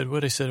 And they said,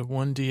 "What?" I said,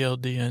 "One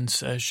DLDN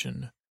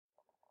session."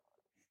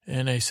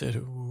 And I said,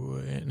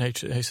 "Well,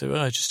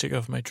 I just take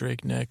off my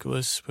Drake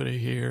necklace, put it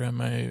here on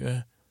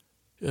my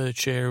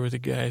chair where the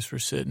guys were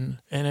sitting."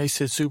 And I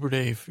said, "Super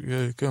Dave,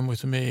 come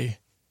with me."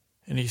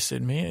 And he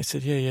said, "Me?" I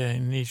said, yeah, I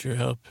need your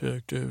help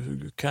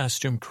to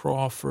costume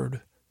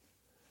Crawford."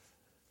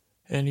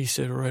 And he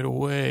said, "Right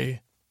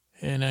away."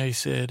 And I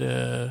said,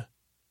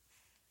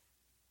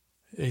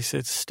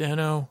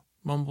 "Steno,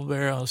 Mumble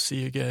Bear, I'll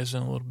see you guys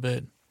in a little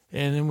bit."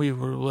 And then we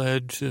were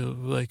led to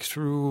like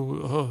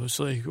through, it was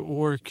like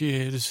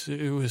orchids.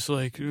 It was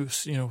like,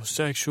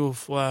 sexual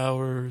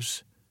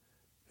flowers,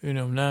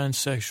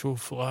 non-sexual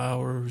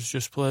flowers,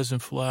 just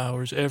pleasant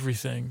flowers,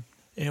 everything.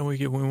 And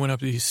we went up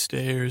these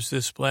stairs,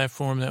 this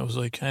platform that was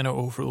like kind of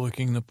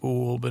overlooking the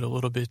pool, but a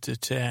little bit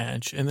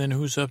detached. And then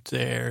who's up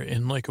there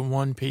in like a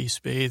one-piece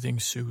bathing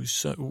suit,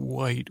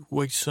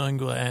 white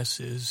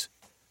sunglasses,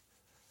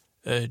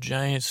 a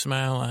giant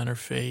smile on her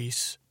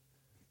face.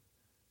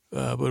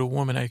 But a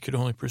woman I could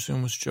only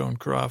presume was Joan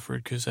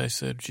Crawford, because I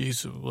said,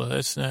 "Jesus, well,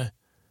 that's not."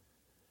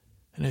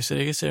 And I said,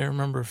 "I guess I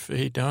remember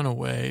Faye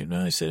Dunaway."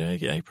 No, I said,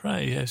 I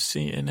probably have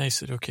seen. And I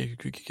said, "Okay,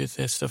 could you get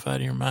that stuff out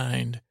of your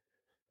mind?"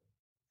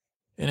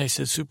 And I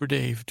said, "Super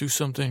Dave, do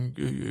something."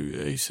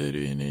 I said,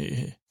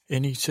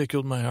 and he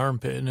tickled my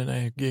armpit, and then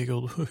I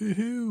giggled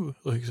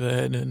like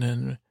that. And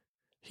then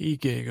he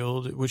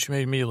giggled, which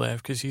made me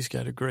laugh because he's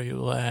got a great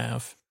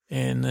laugh.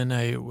 And then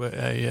I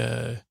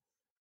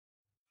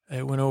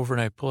went over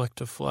and I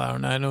plucked a flower.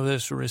 Now I know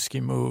that's a risky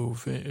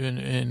move, and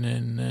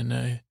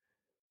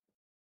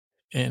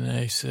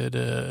I said,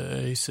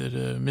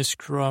 "Miss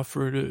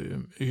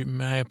Crawford,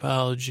 my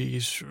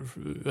apologies.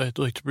 I'd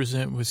like to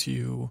present with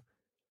you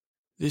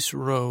this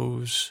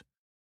rose.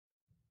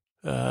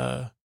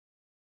 I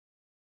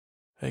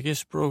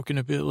guess broken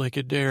a bit like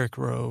a Derrick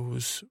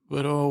rose,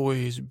 but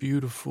always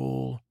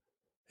beautiful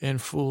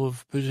and full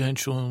of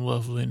potential and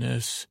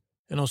loveliness,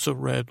 and also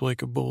red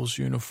like a bull's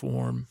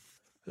uniform."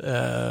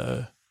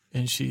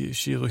 And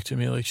she looked at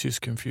me like she was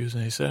confused,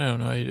 and I said, "I don't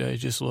know, I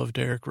just love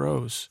Derrick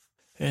Rose."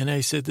 And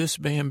I said, "This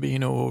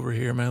Bambino over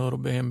here, my little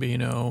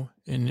Bambino,"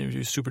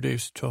 and Super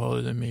Dave's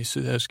taller than me, so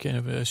that's kind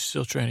of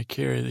still trying to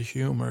carry the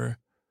humor.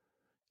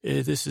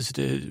 This is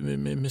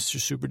Mr.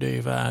 Super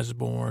Dave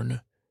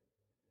Osborne,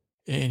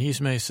 and he's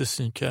my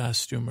assistant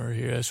costumer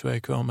here. That's why I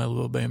call him my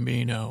little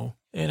Bambino.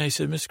 And I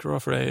said, "Miss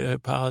Crawford, I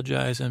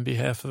apologize on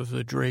behalf of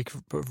the Drake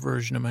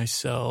version of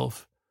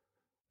myself.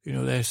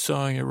 That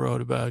song I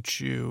wrote about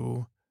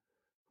you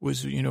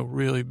was,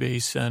 really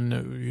based on,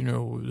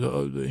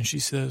 and she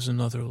says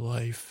another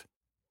life.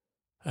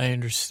 I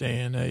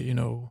understand.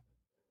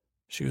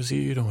 She goes,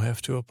 you don't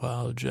have to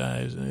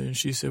apologize. And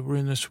she said, we're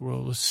in this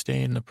world. Let's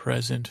stay in the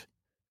present.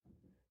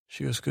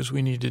 She goes, because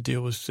we need to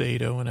deal with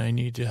Zato and I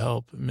need to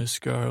help Miss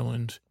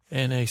Garland.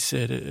 And I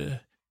said,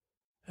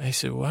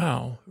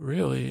 wow,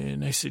 really?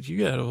 And I said,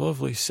 you got a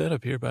lovely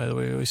setup here, by the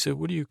way. I said,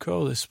 what do you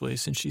call this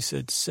place? And she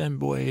said,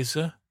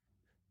 Sambuesa.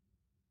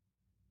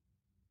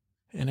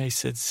 And I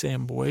said,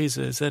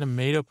 Sambuesa, is that a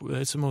made-up?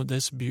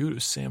 That's beautiful,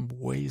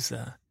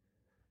 Sambuesa.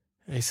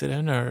 I said,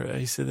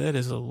 that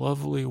is a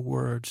lovely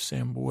word,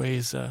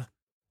 Sambuesa.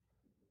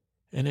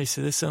 And I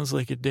said, this sounds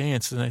like a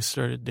dance. And I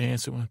started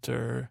dancing with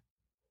her.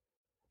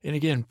 And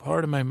again,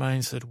 part of my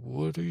mind said,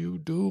 what are you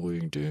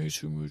doing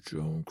dancing with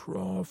Joan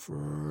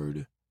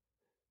Crawford?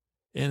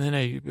 And then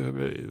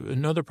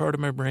another part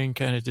of my brain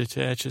kind of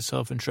detached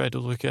itself and tried to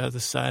look out the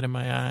side of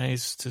my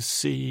eyes to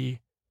see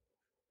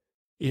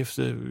if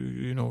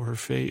her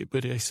face,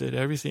 but I said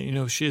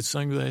everything, she had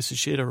sunglasses,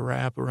 she had a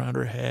wrap around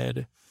her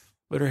head,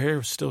 but her hair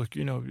was still,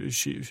 again,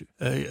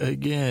 and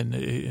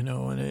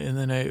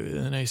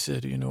then I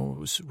said,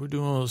 we're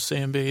doing a little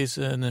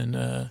Sambesa, and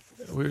then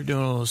we were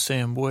doing a little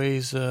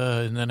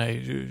Sambuesa, and then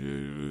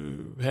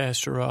I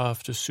passed her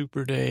off to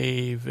Super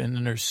Dave, and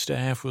then her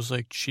staff was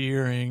like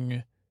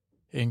cheering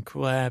and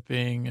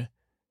clapping.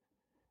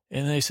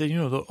 And they said,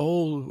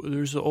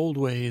 there's the old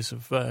ways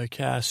of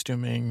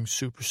costuming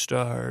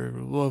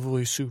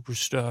lovely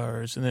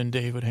superstars. And then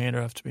Dave would hand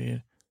her off to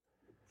me.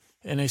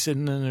 And I said,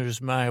 and then there's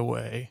my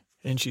way.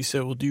 And she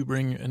said, well, do you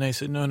bring, and I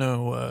said,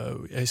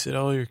 no. I said,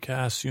 all your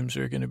costumes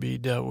are going to be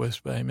dealt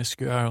with by Miss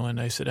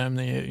Garland. I said, I'm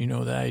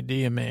the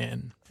idea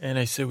man. And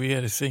I said, we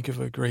got to think of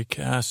a great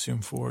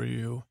costume for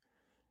you.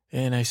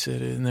 And I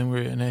said,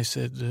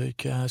 the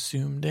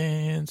costume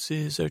dance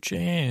is our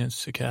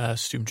chance. The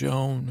costume,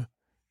 Joan.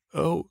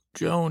 Oh,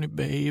 Joni,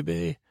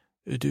 baby,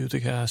 do the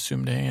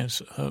costume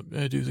dance.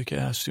 Do the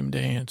costume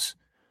dance.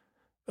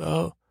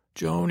 Oh,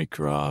 Joni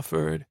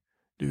Crawford,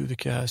 do the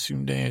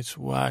costume dance.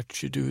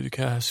 Watch you do the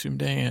costume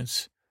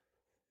dance.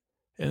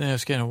 And then I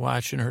was kind of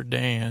watching her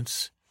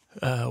dance.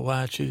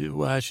 Watch you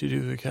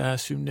do the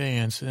costume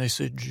dance. And I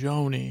said,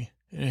 Joni.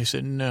 And I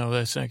said, no,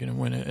 that's not going to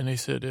win it. And I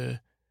said,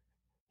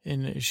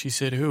 and she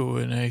said, who?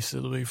 And I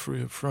said,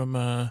 from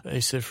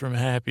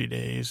Happy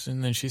Days.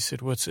 And then she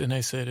said, and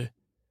I said,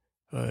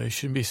 I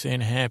shouldn't be saying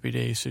Happy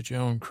Days to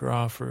Joan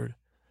Crawford.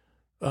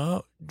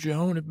 Oh,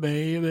 Joan,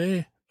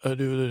 baby, I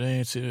do the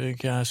dance, the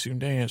costume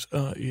dance.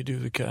 You do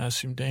the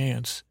costume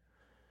dance.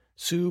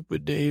 Super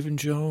Dave and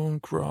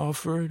Joan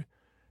Crawford.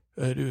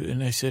 I do,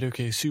 and I said,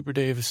 okay, Super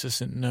Dave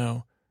assistant,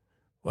 no.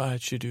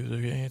 Why'd you do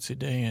the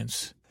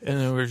dance? And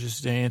then we're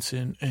just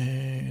dancing,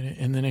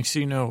 and the next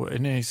thing you know,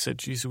 and I said,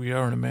 geez, we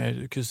are in a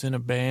magic, because then a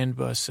band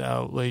busts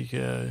out,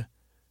 and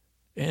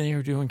they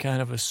were doing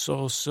kind of a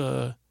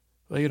salsa,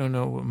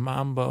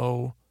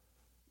 mambo,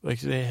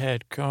 they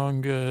had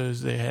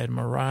congas, they had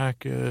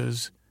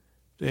maracas,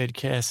 they had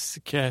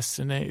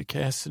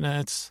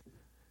castanets.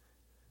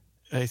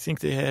 I think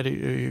they had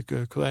a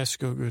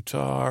classical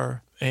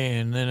guitar.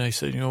 And then I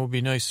said, it would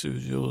be nice to do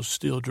a little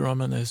steel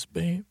drum on this.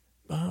 Bam,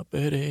 bop,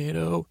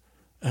 potato,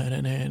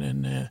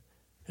 and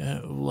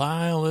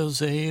Lyle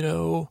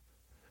Zato.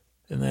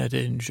 And that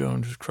didn't.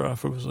 Joan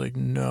Crawford was like,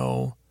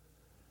 no.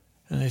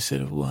 And I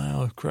said,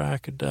 Lyle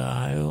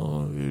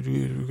Crocodile,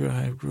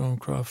 Joan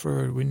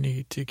Crawford, we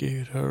need to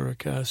get her a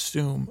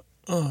costume.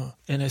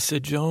 And I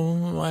said,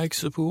 Joan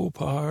likes a pool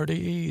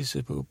party. He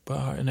said, pool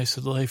party. And I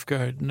said,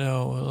 lifeguard,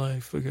 no.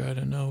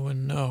 Lifeguard, no,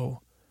 and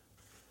no.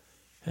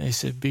 And I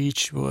said,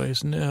 Beach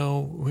Boys, no.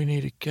 We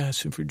need a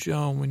costume for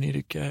Joan. We need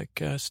a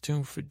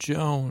costume for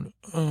Joan.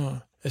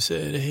 I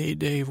said, hey,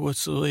 Dave,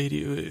 what's the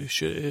lady?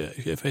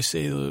 If I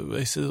say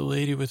the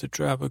lady with the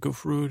tropical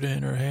fruit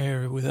in her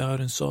hair without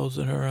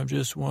insulting her, I'm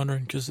just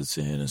wondering because it's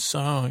in a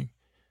song.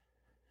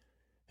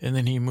 And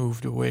then he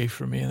moved away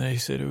from me, and I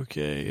said,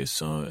 okay.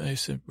 So I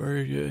said,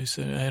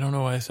 I don't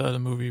know why I thought the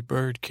movie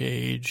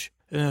Birdcage.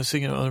 And I was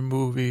thinking of other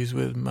movies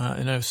and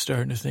I was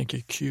starting to think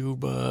of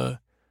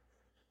Cuba.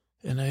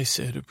 And I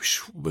said,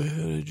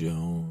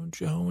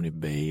 Joni,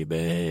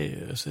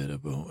 baby. I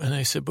said, boom. And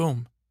I said,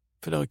 boom.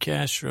 Fidel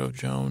Castro,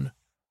 Joan.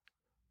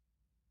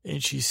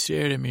 And she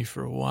stared at me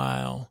for a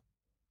while.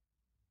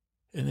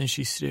 And then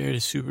she stared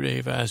at Super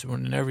Dave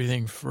Osborne and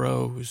everything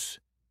froze.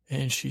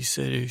 And she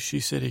said,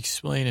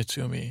 explain it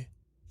to me.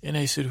 And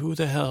I said, who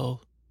the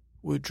hell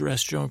would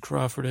dress Joan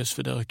Crawford as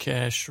Fidel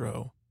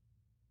Castro?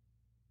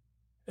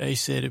 I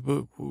said,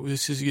 but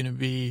this is going to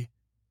be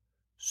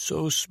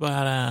so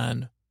spot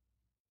on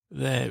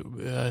that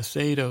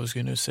Thato's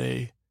going to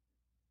say,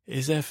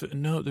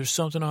 no, there's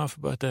something off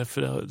about that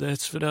Fidel.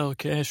 That's Fidel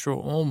Castro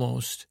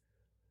almost.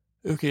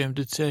 Okay, I'm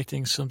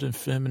detecting something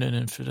feminine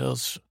in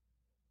Fidel's.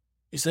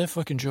 Is that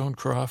fucking Joan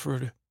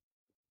Crawford?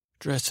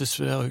 Dressed as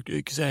Fidel,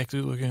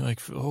 exactly looking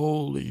like,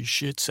 holy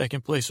shit,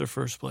 second place or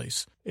first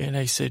place. And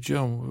I said,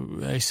 Joan,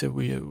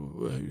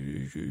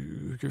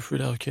 you're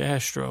Fidel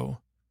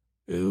Castro.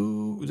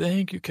 Ooh,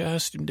 thank you,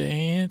 costume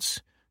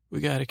dance. We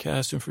got a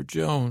costume for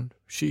Joan.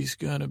 She's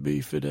gonna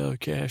be Fidel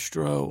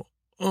Castro.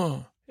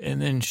 And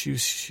then she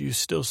was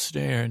still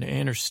staring,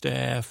 and her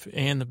staff,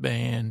 and the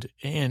band,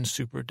 and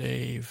Super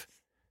Dave.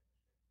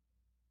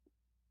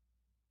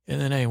 And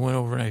then I went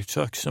over and I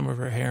tucked some of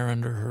her hair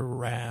under her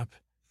wrap.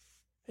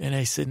 And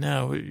I said,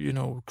 now,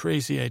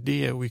 crazy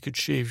idea. We could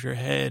shave your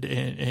head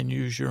and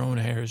use your own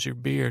hair as your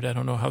beard. I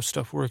don't know how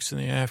stuff works in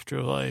the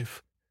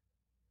afterlife.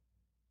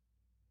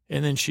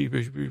 And then she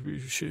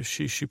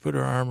put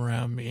her arm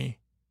around me.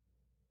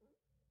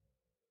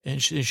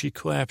 And she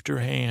clapped her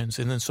hands.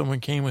 And then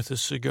someone came with a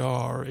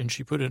cigar and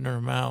she put it in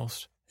her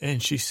mouth.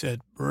 And she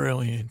said,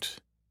 brilliant.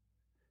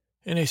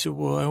 And I said,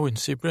 well, I wouldn't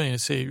say brilliant.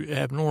 I'd say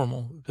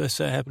abnormal. That's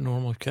an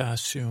abnormal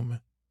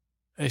costume.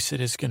 I said,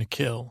 it's going to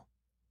kill.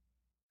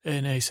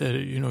 And I said,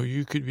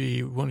 you could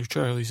be one of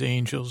Charlie's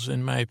angels,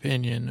 in my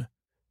opinion,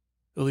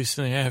 at least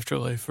in the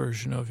afterlife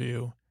version of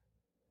you.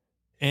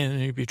 And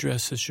you'd be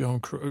dressed as Fidel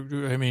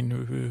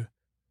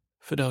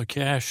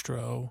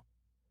Castro.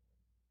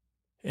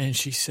 And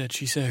she said,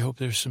 I hope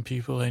there's some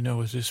people I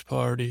know at this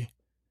party.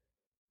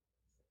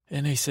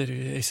 And I said,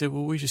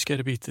 well, we just got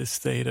to beat this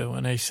Theta.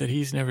 And I said,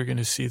 he's never going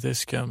to see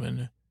this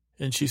coming.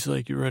 And she's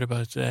like, you're right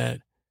about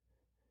that.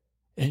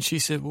 And she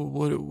said,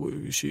 well,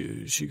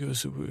 she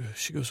goes,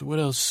 what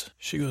else?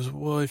 She goes,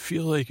 well, I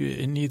feel like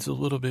it needs a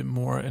little bit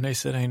more. And I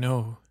said, I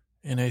know.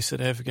 And I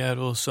said, I've got a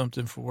little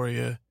something for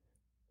you.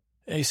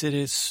 I said,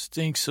 it's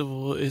a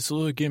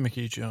little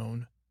gimmicky,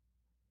 Joan.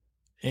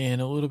 And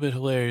a little bit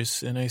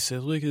hilarious. And I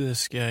said, look at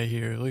this guy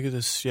here. Look at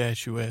this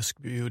statuesque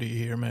beauty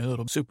here, my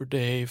little Super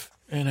Dave.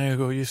 And I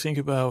go, you think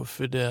about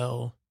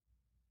Fidel.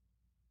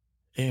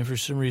 And for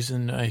some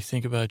reason, I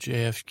think about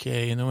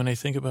JFK. And then when I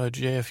think about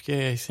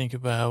JFK, I think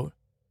about...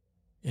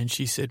 And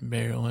she said,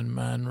 Marilyn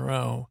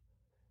Monroe.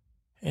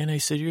 And I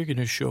said, you're going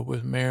to show up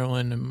with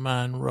Marilyn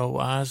Monroe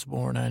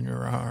Osborne on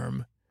your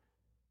arm.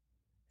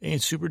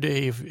 And Super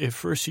Dave, at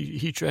first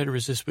he tried to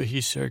resist, but he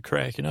started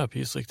cracking up.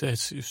 He's like,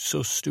 that's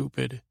so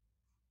stupid.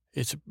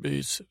 It's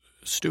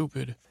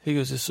stupid. He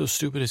goes, it's so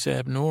stupid, it's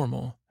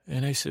abnormal.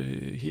 And I said,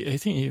 I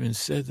think he even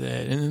said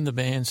that. And then the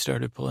band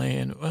started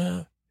playing,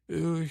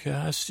 do the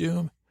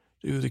costume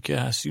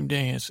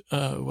dance.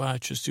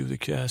 Watch us do the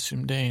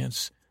costume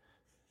dance.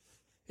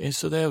 And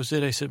so that was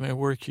it. I said, my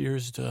work here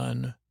is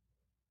done.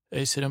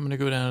 I said, I'm going to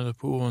go down to the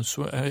pool and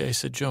swim. I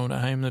said, Joan,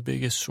 I'm the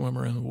biggest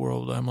swimmer in the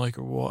world. I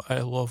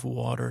love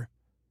water.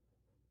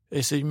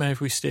 I said, you mind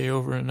if we stay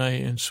over at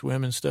night and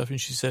swim and stuff?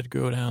 And she said,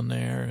 go down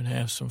there and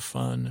have some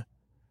fun.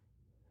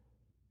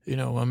 I'm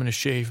going to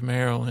shave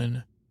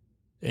Marilyn.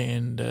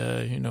 And,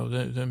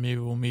 then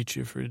maybe we'll meet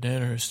you for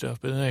dinner and stuff.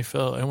 But then I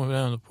went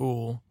down to the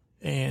pool.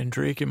 And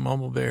Drake and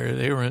Mumbleberry,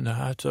 they were in the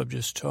hot tub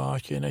just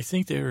talking. I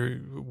think they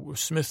were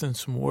smithing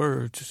some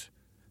words,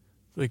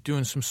 like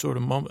doing some sort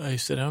of mumble. I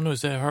said, I don't know,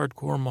 is that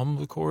hardcore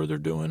mumblecore they're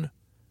doing?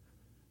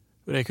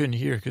 But I couldn't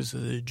hear because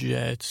of the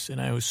jets,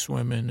 and I was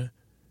swimming.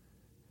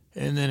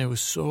 And then it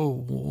was so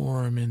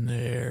warm in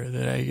there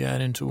that I got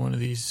into one of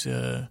these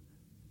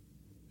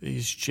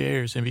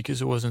chairs. And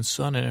because it wasn't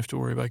sun, I didn't have to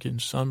worry about getting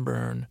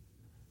sunburn.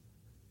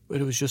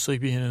 But it was just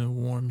like being in a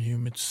warm,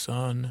 humid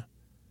sun.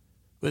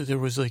 But there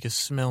was like a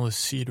smell of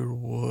cedar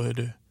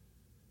wood.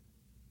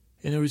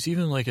 And there was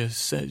even like a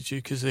scent,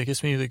 because I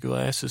guess maybe the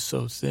glass is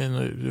so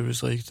thin, there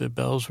was like the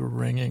bells were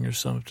ringing or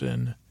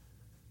something.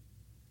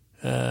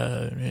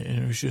 And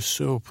it was just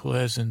so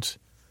pleasant.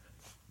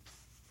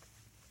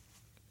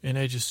 And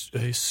I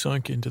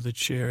sunk into the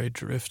chair. I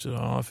drifted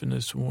off in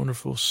this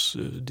wonderful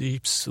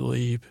deep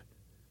sleep.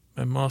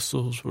 My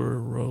muscles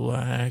were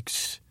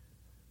relaxed.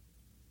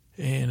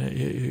 And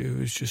it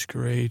was just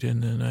great.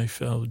 And then I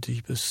fell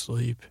deep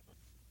asleep.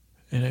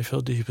 And I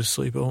fell deep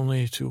asleep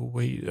only to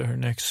await our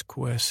next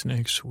quest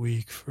next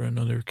week for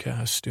another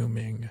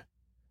costuming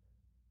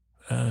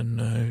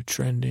on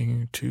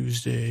Trending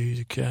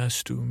Tuesday,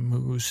 Costume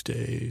Moose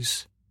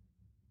Days.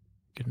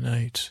 Good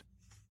night.